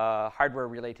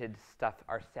hardware-related stuff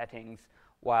are settings,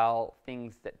 while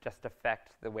things that just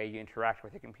affect the way you interact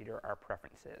with the computer are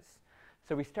preferences.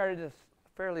 So we started this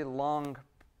fairly long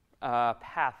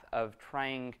path of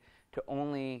trying to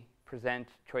only present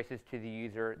choices to the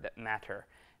user that matter,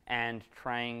 and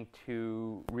trying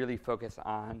to really focus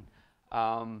on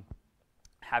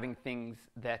having things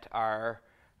that are,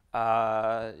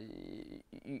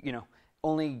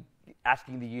 only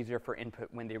asking the user for input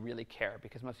when they really care,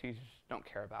 because most users don't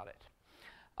care about it.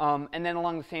 And then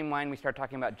along the same line, we started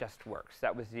talking about JustWorks.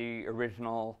 That was the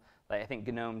original, I think,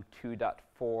 GNOME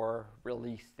 2.4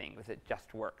 release thing, was it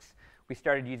JustWorks. We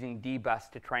started using dbus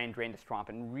to try and drain the swamp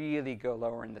and really go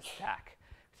lower in the stack.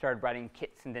 We started writing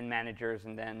kits and then managers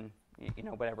and then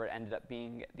whatever it ended up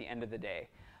being at the end of the day.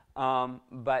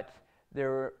 But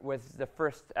there was the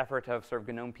first effort of sort of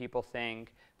GNOME people saying,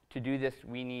 to do this,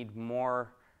 we need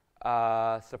more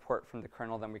support from the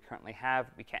kernel than we currently have.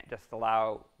 We can't just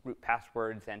allow root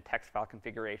passwords and text file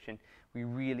configuration. We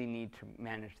really need to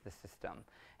manage the system.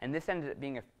 And this ended up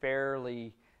being a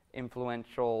fairly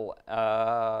influential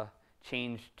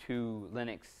change to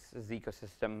Linux's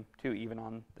ecosystem, too, even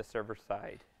on the server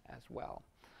side as well.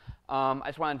 I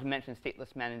just wanted to mention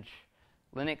Stateless Manage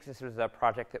Linux. This was a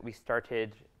project that we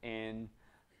started in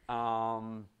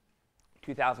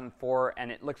 2004,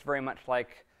 and it looks very much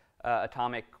like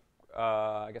Atomic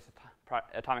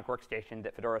Workstation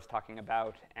that Fedora is talking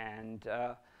about, and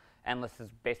Endless is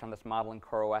based on this model in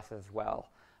CoreOS as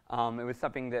well. It was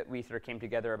something that we sort of came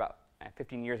together about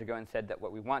 15 years ago and said that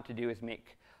what we want to do is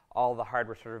make all the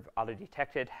hardware sort of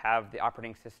auto-detected, have the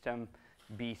operating system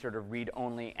be sort of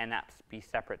read-only, and apps be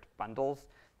separate bundles.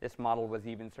 This model was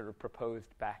even sort of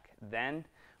proposed back then.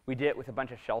 We did it with a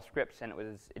bunch of shell scripts, and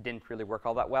it didn't really work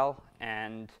all that well.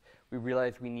 And we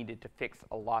realized we needed to fix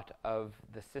a lot of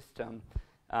the system,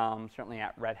 certainly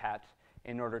at Red Hat,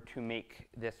 in order to make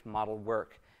this model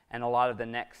work. And a lot of the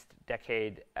next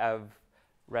decade of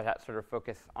Red Hat sort of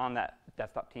focus on that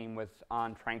desktop team was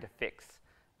on trying to fix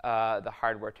the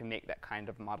hardware to make that kind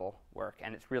of model work.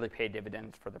 And it's really paid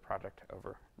dividends for the project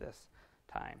over this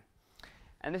time.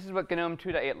 And this is what GNOME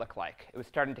 2.8 looked like. It was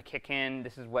starting to kick in.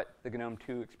 This is what the GNOME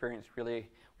 2 experience really,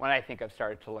 what I think of,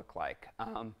 started to look like.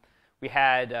 We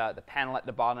had the panel at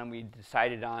the bottom. We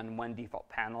decided on one default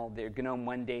panel. The GNOME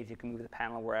 1 days, you can move the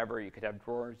panel wherever. You could have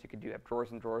drawers. You could have drawers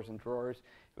and drawers and drawers.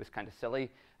 It was kind of silly.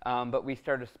 But we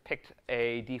picked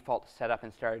a default setup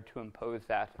and started to impose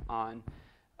that on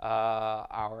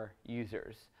our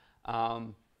users.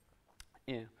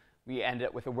 We ended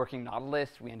up with a working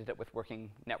Nautilus. We ended up with working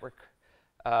network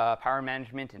power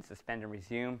management and suspend and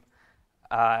resume.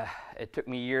 It took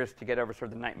me years to get over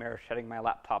sort of the nightmare of shutting my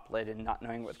laptop lid and not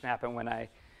knowing what was going to happen when I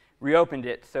reopened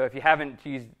it. So if you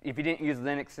didn't use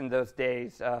Linux in those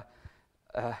days,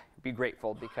 be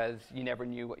grateful, because you never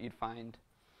knew what you'd find.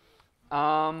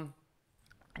 And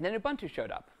then Ubuntu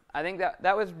showed up. I think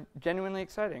that was genuinely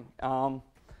exciting.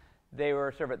 They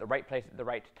were sort of at the right place at the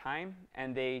right time,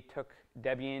 and they took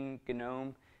Debian,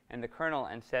 GNOME, and the kernel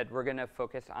and said, we're going to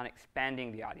focus on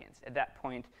expanding the audience. At that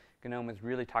point, GNOME was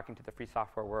really talking to the free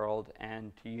software world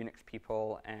and to Unix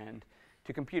people and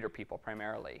to computer people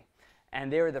primarily. And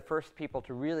they were the first people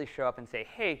to really show up and say,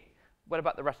 hey, what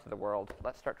about the rest of the world?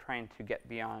 Let's start trying to get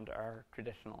beyond our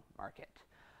traditional market.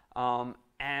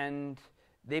 And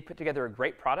they put together a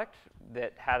great product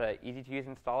that had an easy-to-use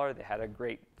installer. They had a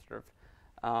great sort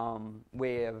of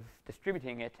way of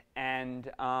distributing it.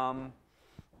 And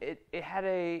it had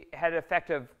an effect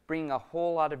of bringing a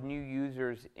whole lot of new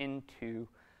users into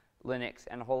Linux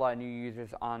and a whole lot of new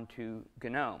users onto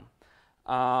GNOME.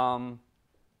 And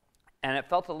it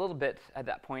felt a little bit at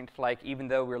that point like, even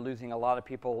though we're losing a lot of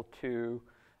people to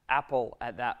Apple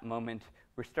at that moment,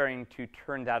 we're starting to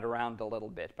turn that around a little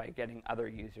bit by getting other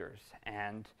users.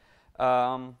 And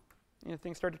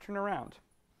things started to turn around.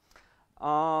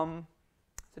 So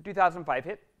 2005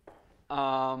 hit.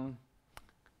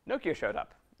 Nokia showed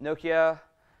up. Nokia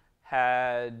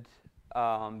had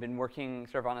been working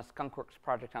sort of on a skunkworks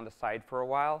project on the side for a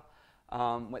while.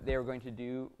 What they were going to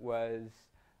do was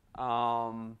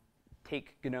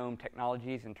take GNOME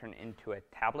technologies and turn it into a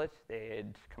tablet. They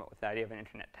had come up with the idea of an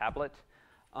internet tablet.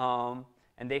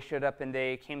 And they showed up and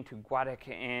they came to GUADEC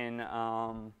in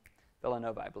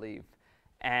Villanova, I believe.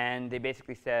 And they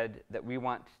basically said that we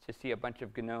want to see a bunch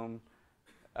of GNOME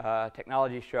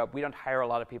technologies show up. We don't hire a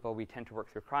lot of people. We tend to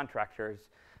work through contractors.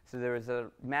 So there was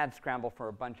a mad scramble for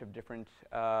a bunch of different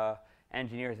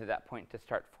engineers at that point to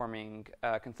start forming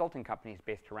consulting companies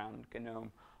based around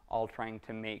GNOME, all trying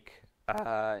to make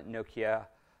Nokia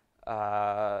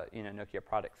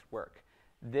products work.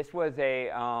 This was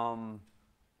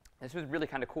really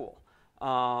kind of cool,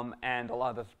 and a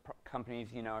lot of those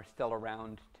companies, are still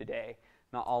around today.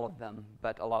 Not all of them,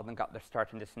 but a lot of them got their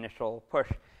start in this initial push,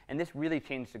 and this really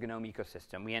changed the GNOME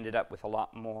ecosystem. We ended up with a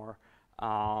lot more,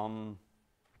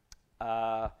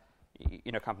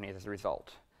 companies as a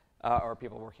result, or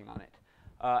people working on it.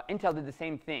 Intel did the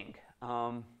same thing.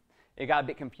 It got a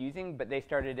bit confusing, but they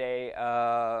started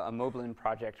a Moblin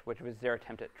project, which was their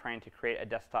attempt at trying to create a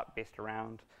desktop based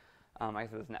around, I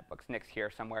guess it was netbooks. Nick's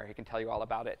here somewhere. He can tell you all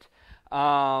about it.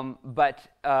 But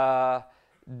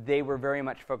they were very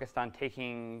much focused on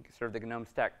taking sort of the GNOME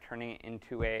stack, turning it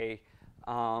into a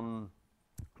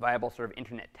viable sort of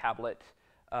internet tablet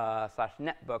slash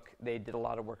netbook. They did a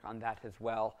lot of work on that as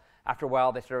well. After a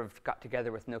while, they sort of got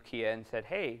together with Nokia and said,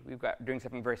 hey, we've got doing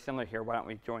something very similar here. Why don't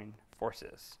we join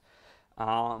forces?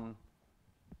 Red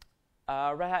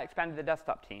Hat expanded the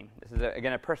desktop team. This is,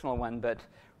 again, a personal one, but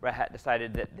Red Hat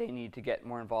decided that they need to get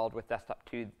more involved with desktop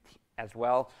 2 as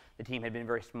well. The team had been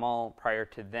very small prior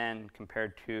to then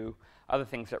compared to other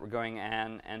things that were going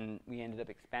on, and we ended up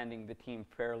expanding the team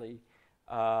fairly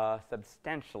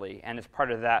substantially. And as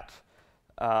part of that,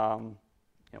 one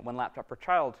laptop per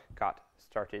child got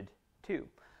started too.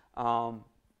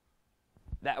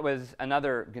 That was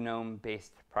another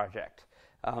GNOME-based project.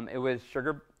 It was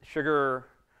Sugar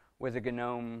was a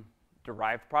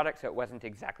GNOME-derived product, so it wasn't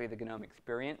exactly the GNOME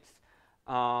experience.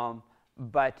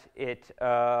 But I'd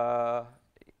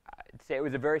say it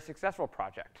was a very successful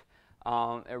project.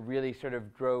 It really sort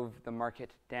of drove the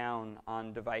market down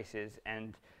on devices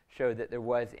and showed that there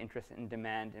was interest and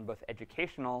demand in both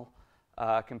educational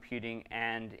computing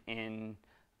and in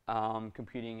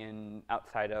computing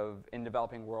in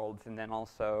developing worlds, and then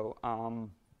also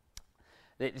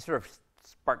it sort of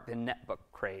sparked the netbook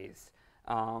craze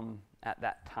at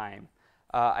that time.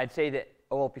 I'd say that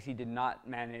OLPC did not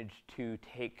manage to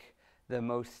take the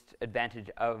most advantage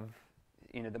of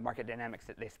the market dynamics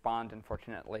that they spawned,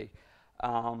 unfortunately.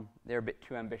 They're a bit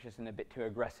too ambitious and a bit too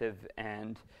aggressive,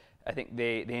 and I think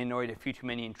they annoyed a few too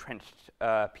many entrenched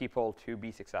people to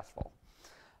be successful.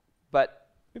 But,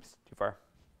 oops, too far.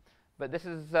 But this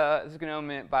is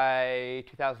GNOME by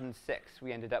 2006.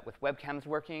 We ended up with webcams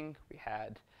working. We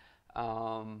had,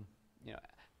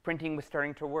 printing was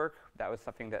starting to work. That was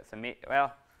something that's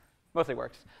mostly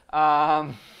works.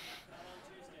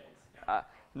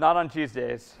 Not on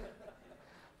Tuesdays.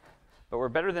 But we're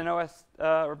better than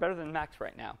we're better than Macs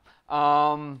right now.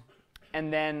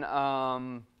 And then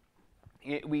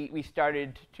we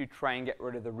started to try and get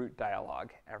rid of the root dialog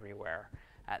everywhere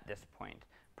at this point.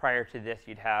 Prior to this,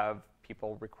 you'd have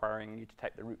people requiring you to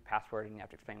type the root password, and you have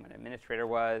to explain what an administrator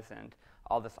was, and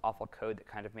all this awful code that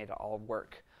kind of made it all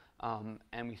work.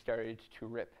 And we started to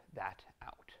rip that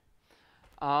out.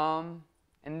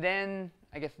 And then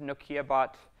I guess Nokia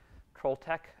bought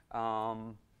Trolltech.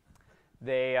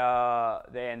 They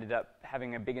ended up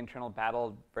having a big internal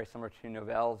battle, very similar to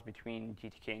Novell's, between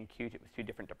GTK and Qt. It was two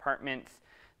different departments.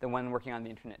 The one working on the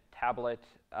internet tablet,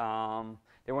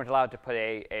 they weren't allowed to put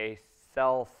a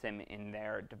cell SIM in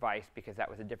their device because that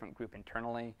was a different group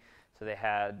internally. So they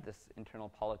had this internal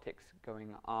politics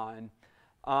going on.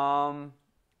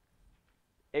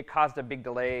 It caused a big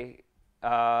delay.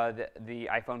 The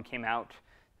iPhone came out.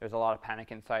 There was a lot of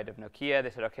panic inside of Nokia. They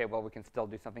said, okay, well, we can still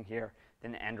do something here.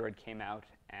 Then Android came out,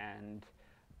 and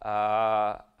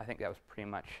I think that was pretty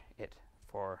much it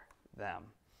for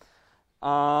them.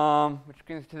 Which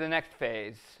brings us to the next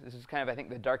phase. This is kind of, I think,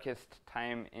 the darkest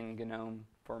time in GNOME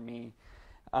for me,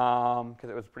 because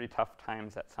it was pretty tough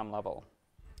times at some level.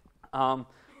 So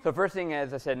first thing,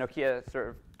 as I said, Nokia sort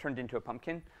of turned into a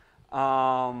pumpkin.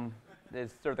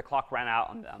 The clock ran out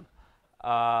on them.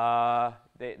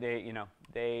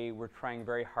 They were trying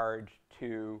very hard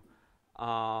to,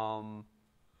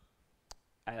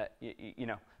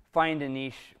 find a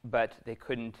niche, but they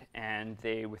couldn't, and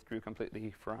they withdrew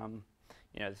completely from,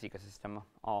 this ecosystem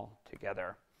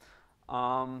altogether.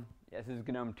 This is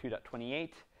GNOME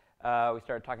 2.28. We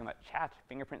started talking about chat,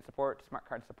 fingerprint support, smart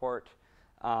card support.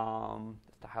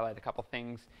 Just to highlight a couple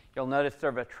things, you'll notice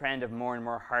sort of a trend of more and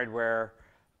more hardware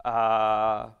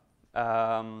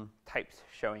types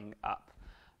showing up.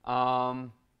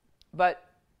 But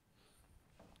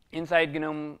inside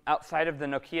GNOME, outside of the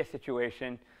Nokia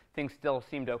situation, things still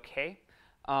seemed okay.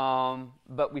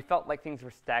 But we felt like things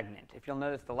were stagnant. If you'll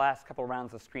notice, the last couple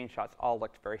rounds of screenshots all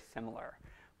looked very similar.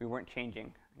 We weren't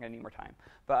changing. I'm going to need more time.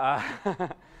 But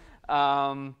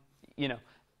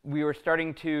we were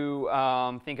starting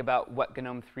to think about what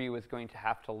GNOME 3 was going to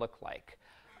have to look like.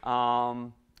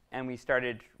 And we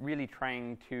started really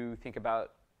trying to think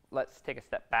about, let's take a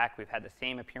step back. We've had the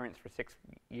same appearance for 6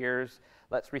 years.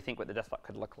 Let's rethink what the desktop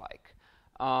could look like.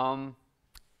 So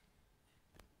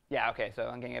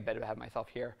I'm getting a bit ahead of myself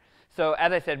here. So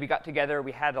as I said, we got together.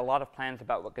 We had a lot of plans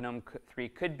about what GNOME 3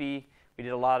 could be. We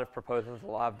did a lot of proposals, a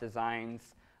lot of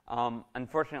designs.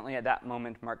 Unfortunately, at that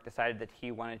moment, Mark decided that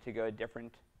he wanted to go a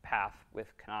different path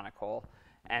with Canonical,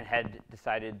 and had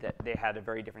decided that they had a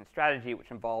very different strategy, which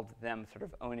involved them sort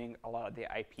of owning a lot of the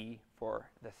IP for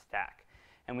the stack.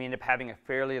 And we ended up having a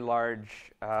fairly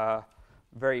large,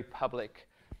 very public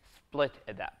split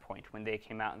at that point when they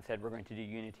came out and said, we're going to do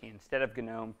Unity instead of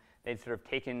GNOME. They'd sort of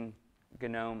taken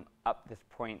GNOME up this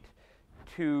point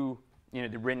to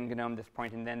the written GNOME this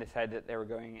point, and then decided that they were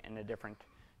going in a different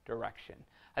direction.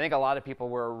 I think a lot of people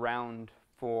were around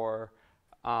for,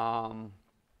 or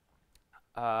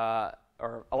a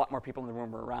lot more people in the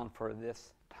room were around for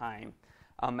this time.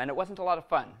 And it wasn't a lot of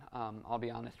fun, I'll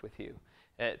be honest with you.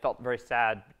 It felt very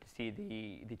sad to see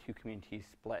the two communities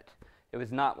split. It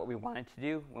was not what we wanted to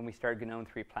do. When we started GNOME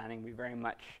 3 planning, we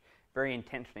very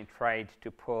intentionally tried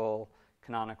to pull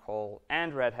Canonical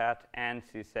and Red Hat and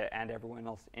SUSE and everyone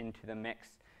else into the mix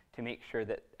to make sure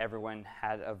that everyone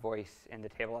had a voice in the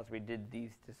table as we did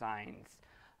these designs.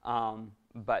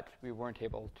 But we weren't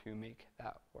able to make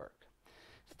that work.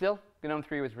 Still, GNOME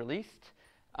 3 was released.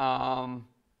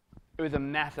 It was a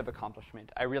massive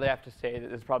accomplishment. I really have to say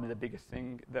that this is probably the biggest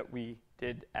thing that we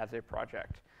did as a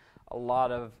project. A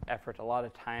lot of effort, a lot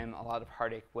of time, a lot of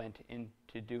heartache went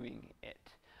into doing it.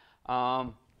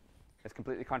 It's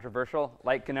completely controversial,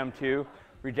 like GNOME 2,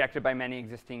 rejected by many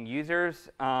existing users.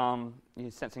 You're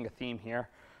sensing a theme here.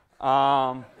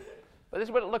 But this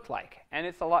is what it looked like, and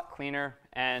it's a lot cleaner,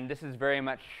 and this is very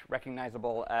much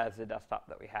recognizable as the desktop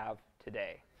that we have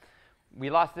today. We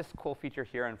lost this cool feature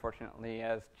here, unfortunately,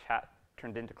 as chat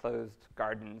turned into closed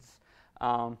gardens.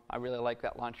 I really like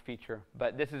that launch feature,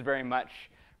 but this is very much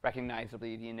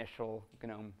recognizably the initial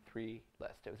GNOME 3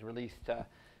 list. It was released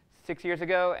 6 years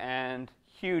ago, and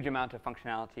huge amount of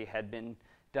functionality had been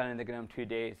done in the GNOME 2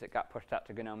 days that got pushed out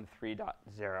to GNOME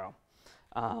 3.0.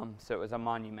 So it was a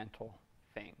monumental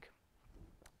thing.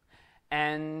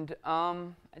 And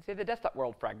I'd say the desktop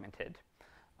world fragmented.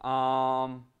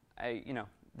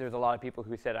 There's a lot of people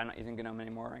who said, I'm not using GNOME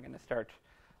anymore. I'm going to start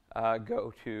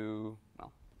go to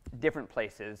different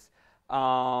places.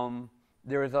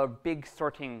 There was a big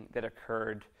sorting that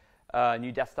occurred.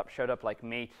 New desktops showed up like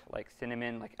Mate, like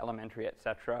Cinnamon, like Elementary,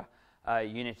 etc.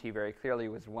 Unity very clearly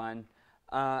was one.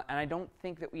 And I don't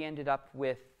think that we ended up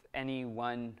with any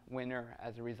one winner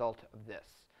as a result of this.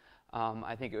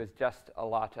 I think it was just a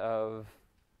lot of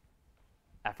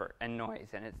effort and noise,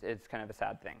 and it's kind of a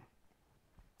sad thing.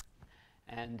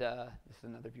 And this is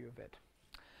another view of it.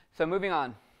 So moving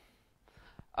on.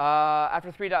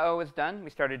 After 3.0 was done, we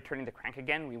started turning the crank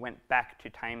again. We went back to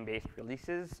time-based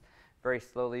releases. Very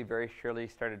slowly, very surely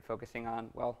started focusing on,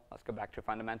 let's go back to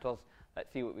fundamentals.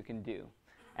 Let's see what we can do.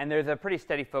 And there's a pretty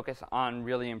steady focus on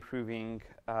really improving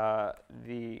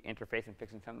the interface and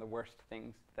fixing some of the worst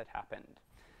things that happened.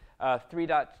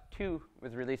 3.2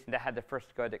 was released, and that had the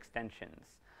first GUADEC extensions.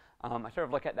 I sort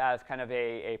of look at that as kind of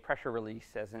a pressure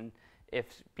release, as in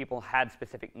if people had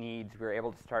specific needs, we were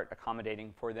able to start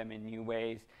accommodating for them in new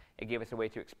ways. It gave us a way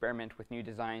to experiment with new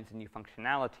designs and new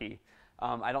functionality.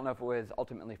 I don't know if it was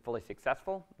ultimately fully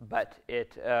successful, but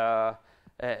at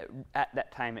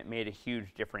that time it made a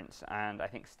huge difference, and I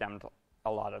think stemmed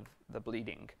a lot of the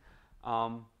bleeding.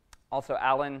 Also,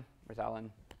 Alan, where's Alan?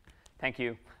 Thank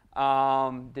you.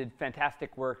 Did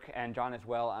fantastic work, and John as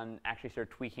well, on actually sort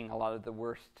of tweaking a lot of the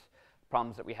worst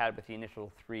problems that we had with the initial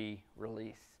 3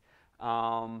 release.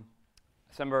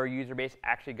 Some of our user base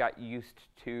actually got used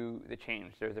to the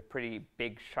change. There was a pretty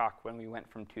big shock when we went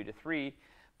from 2 to 3,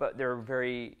 but there were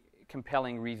very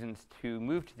compelling reasons to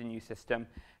move to the new system,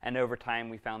 and over time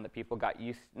we found that people got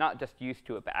not just used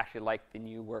to it, but actually liked the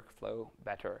new workflow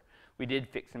better. We did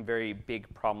fix some very big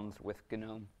problems with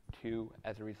GNOME 2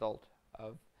 as a result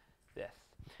of this.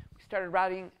 We started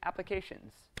writing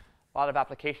applications. A lot of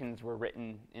applications were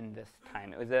written in this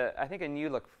time. It was, I think, a new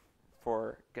look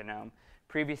for GNOME.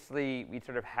 Previously, we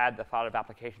sort of had the thought of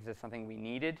applications as something we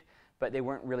needed, but they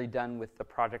weren't really done with the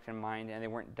project in mind, and they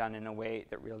weren't done in a way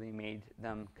that really made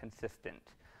them consistent.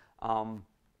 And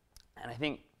I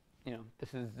think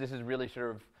this is really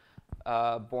sort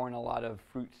of borne a lot of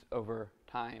fruits over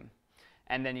time.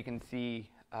 And then you can see,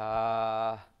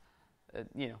 as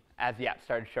the app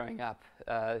started showing up,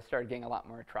 it started getting a lot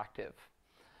more attractive.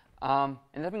 And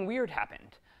something weird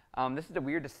happened. This is the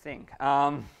weirdest thing.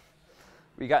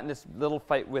 We got in this little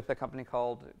fight with a company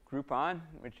called Groupon,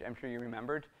 which I'm sure you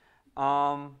remembered.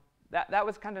 That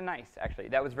was kind of nice, actually.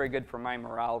 That was very good for my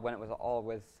morale when it was all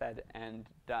was said and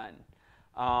done.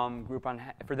 Groupon,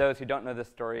 for those who don't know this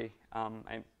story,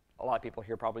 a lot of people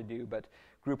here probably do, but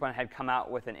Groupon had come out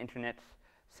with an internet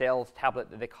sales tablet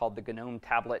that they called the GNOME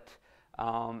tablet,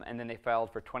 and then they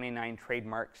filed for 29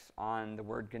 trademarks on the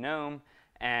word GNOME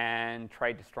and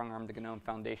tried to strong-arm the GNOME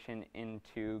Foundation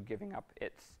into giving up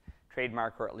its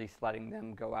trademark, or at least letting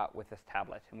them go out with this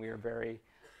tablet. And we were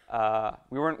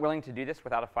we weren't willing to do this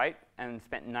without a fight, and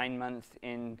spent 9 months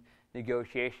in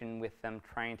negotiation with them,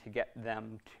 trying to get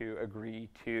them to agree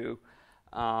to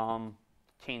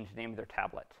change the name of their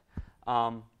tablet.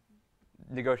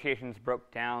 negotiations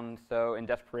broke down, so in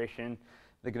desperation,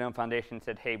 the GNOME Foundation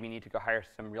said, hey, we need to go hire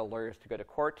some real lawyers to go to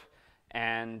court,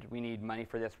 and we need money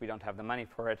for this. We don't have the money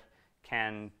for it.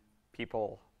 Can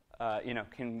people,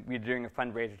 can we doing a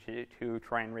fundraiser to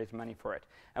try and raise money for it?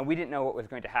 And we didn't know what was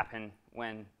going to happen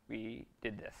when we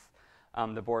did this.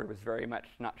 The board was very much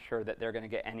not sure that they're going to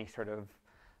get any sort of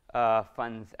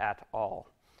funds at all.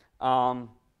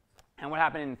 And what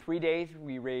happened in 3 days,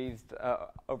 we raised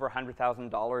over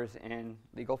 $100,000 in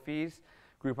legal fees.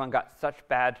 Groupon got such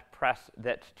bad press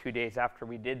that 2 days after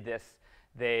we did this,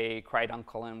 they cried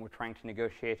uncle and were trying to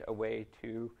negotiate a way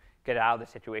to get out of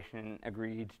the situation and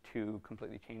agreed to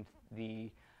completely change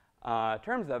the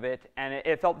terms of it, and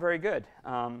it felt very good.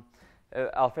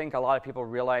 I think a lot of people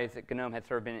realized that GNOME had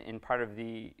sort of been in part of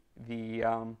the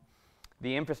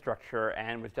infrastructure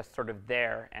and was just sort of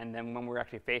there. And then when we were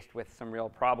actually faced with some real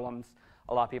problems,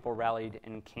 a lot of people rallied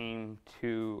and came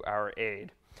to our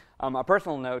aid. A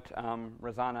personal note,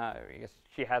 Rosanna, I guess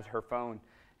she has her phone,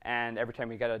 and every time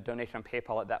we got a donation on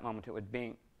PayPal at that moment, it would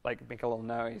make a little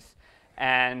noise.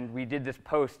 And we did this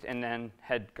post and then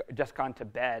had just gone to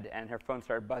bed, and her phone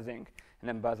started buzzing, and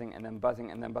then buzzing, and then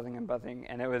buzzing, and then buzzing, and buzzing.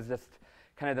 And it was just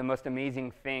kind of the most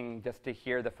amazing thing just to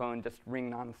hear the phone just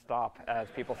ring nonstop as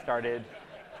people started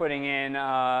putting in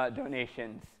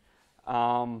donations.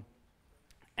 Yeah,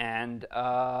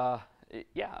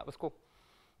 it was cool.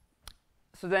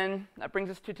 So then that brings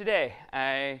us to today.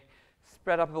 I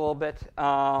spread up a little bit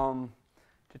to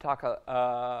talk,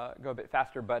 go a bit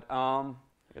faster, but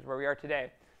here's where we are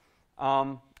today.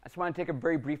 I just want to take a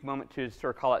very brief moment to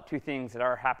sort of call out two things that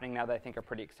are happening now that I think are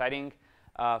pretty exciting.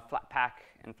 Flatpak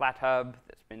and FlatHub,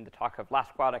 that's been the talk of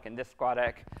last GUADEC and this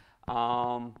GUADEC.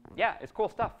 Yeah, it's cool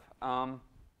stuff.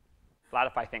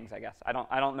 Flatify things, I guess. I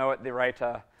don't know what the right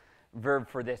verb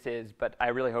for this is, but I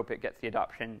really hope it gets the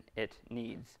adoption it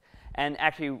needs. And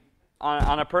actually,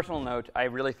 on a personal note, I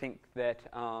really think that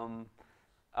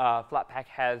Flatpak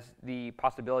has the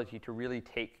possibility to really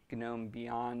take GNOME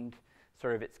beyond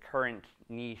sort of its current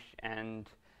niche and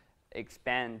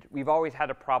expand. We've always had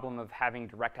a problem of having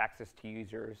direct access to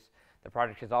users. The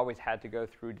project has always had to go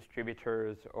through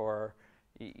distributors or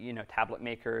tablet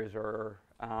makers or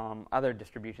other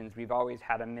distributions. We've always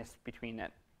had a miss between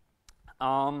it.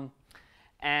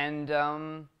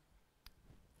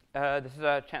 This is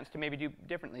a chance to maybe do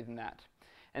differently than that.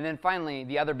 And then finally,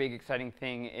 the other big exciting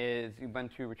thing is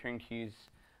Ubuntu returning to use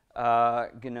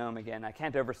GNOME again. I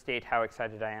can't overstate how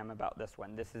excited I am about this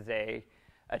one. This is a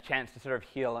chance to sort of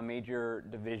heal a major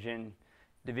division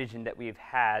that we've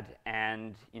had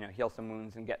and heal some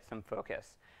wounds and get some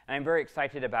focus. And I'm very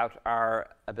excited about our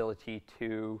ability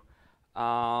to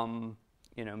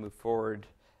move forward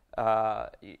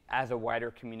as a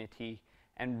wider community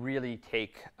and really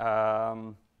take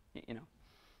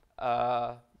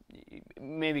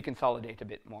maybe consolidate a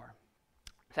bit more.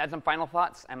 So I had some final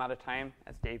thoughts. I'm out of time,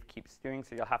 as Dave keeps doing,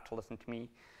 so you'll have to listen to me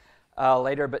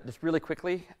later. But just really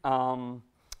quickly,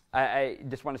 I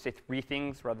just want to say three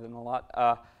things rather than a lot.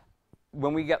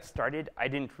 When we got started, I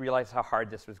didn't realize how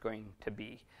hard this was going to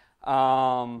be.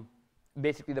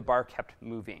 Basically, the bar kept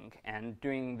moving, and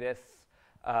doing this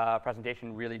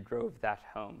presentation really drove that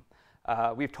home.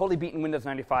 We've totally beaten Windows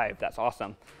 95. That's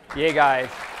awesome. Yay, guys.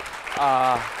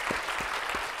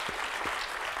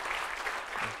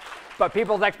 But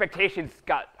people's expectations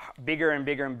got bigger and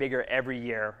bigger and bigger every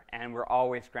year, and we're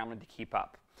always scrambling to keep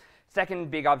up.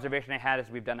 Second big observation I had is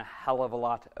we've done a hell of a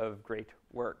lot of great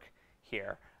work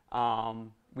here.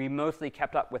 We mostly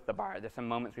kept up with the bar. There's some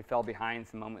moments we fell behind,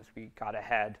 some moments we got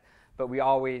ahead, but we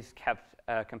always kept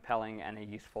a compelling and a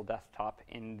useful desktop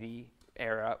in the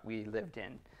era we lived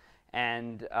in.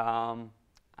 And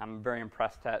I'm very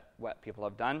impressed at what people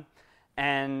have done.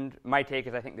 And my take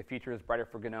is I think the future is brighter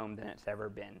for GNOME than it's ever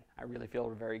been. I really feel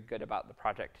very good about the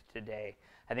project today.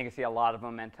 I think I see a lot of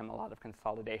momentum, a lot of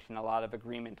consolidation, a lot of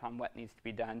agreement on what needs to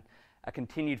be done, a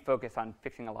continued focus on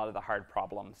fixing a lot of the hard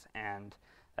problems, and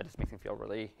that just makes me feel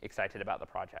really excited about the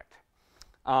project.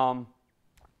 I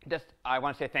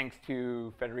want to say thanks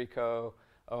to Federico,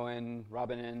 Owen,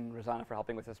 Robin, and Rosanna for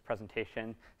helping with this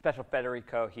presentation. Special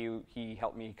Federico, he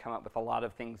helped me come up with a lot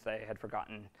of things I had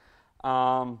forgotten.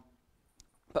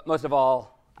 But most of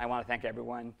all, I want to thank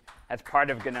everyone as part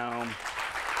of GNOME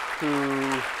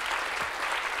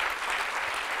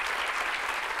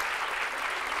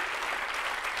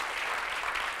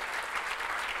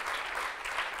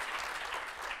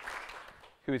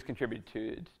who has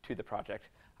contributed to the project.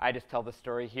 I just tell the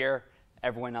story here.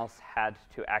 Everyone else had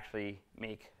to actually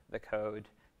make the code,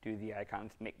 do the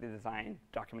icons, make the design,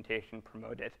 documentation,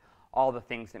 promote it, all the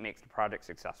things that makes the project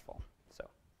successful. So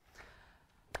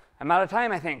I'm out of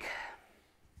time, I think.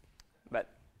 But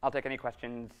I'll take any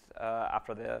questions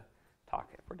after the talk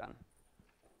if we're done.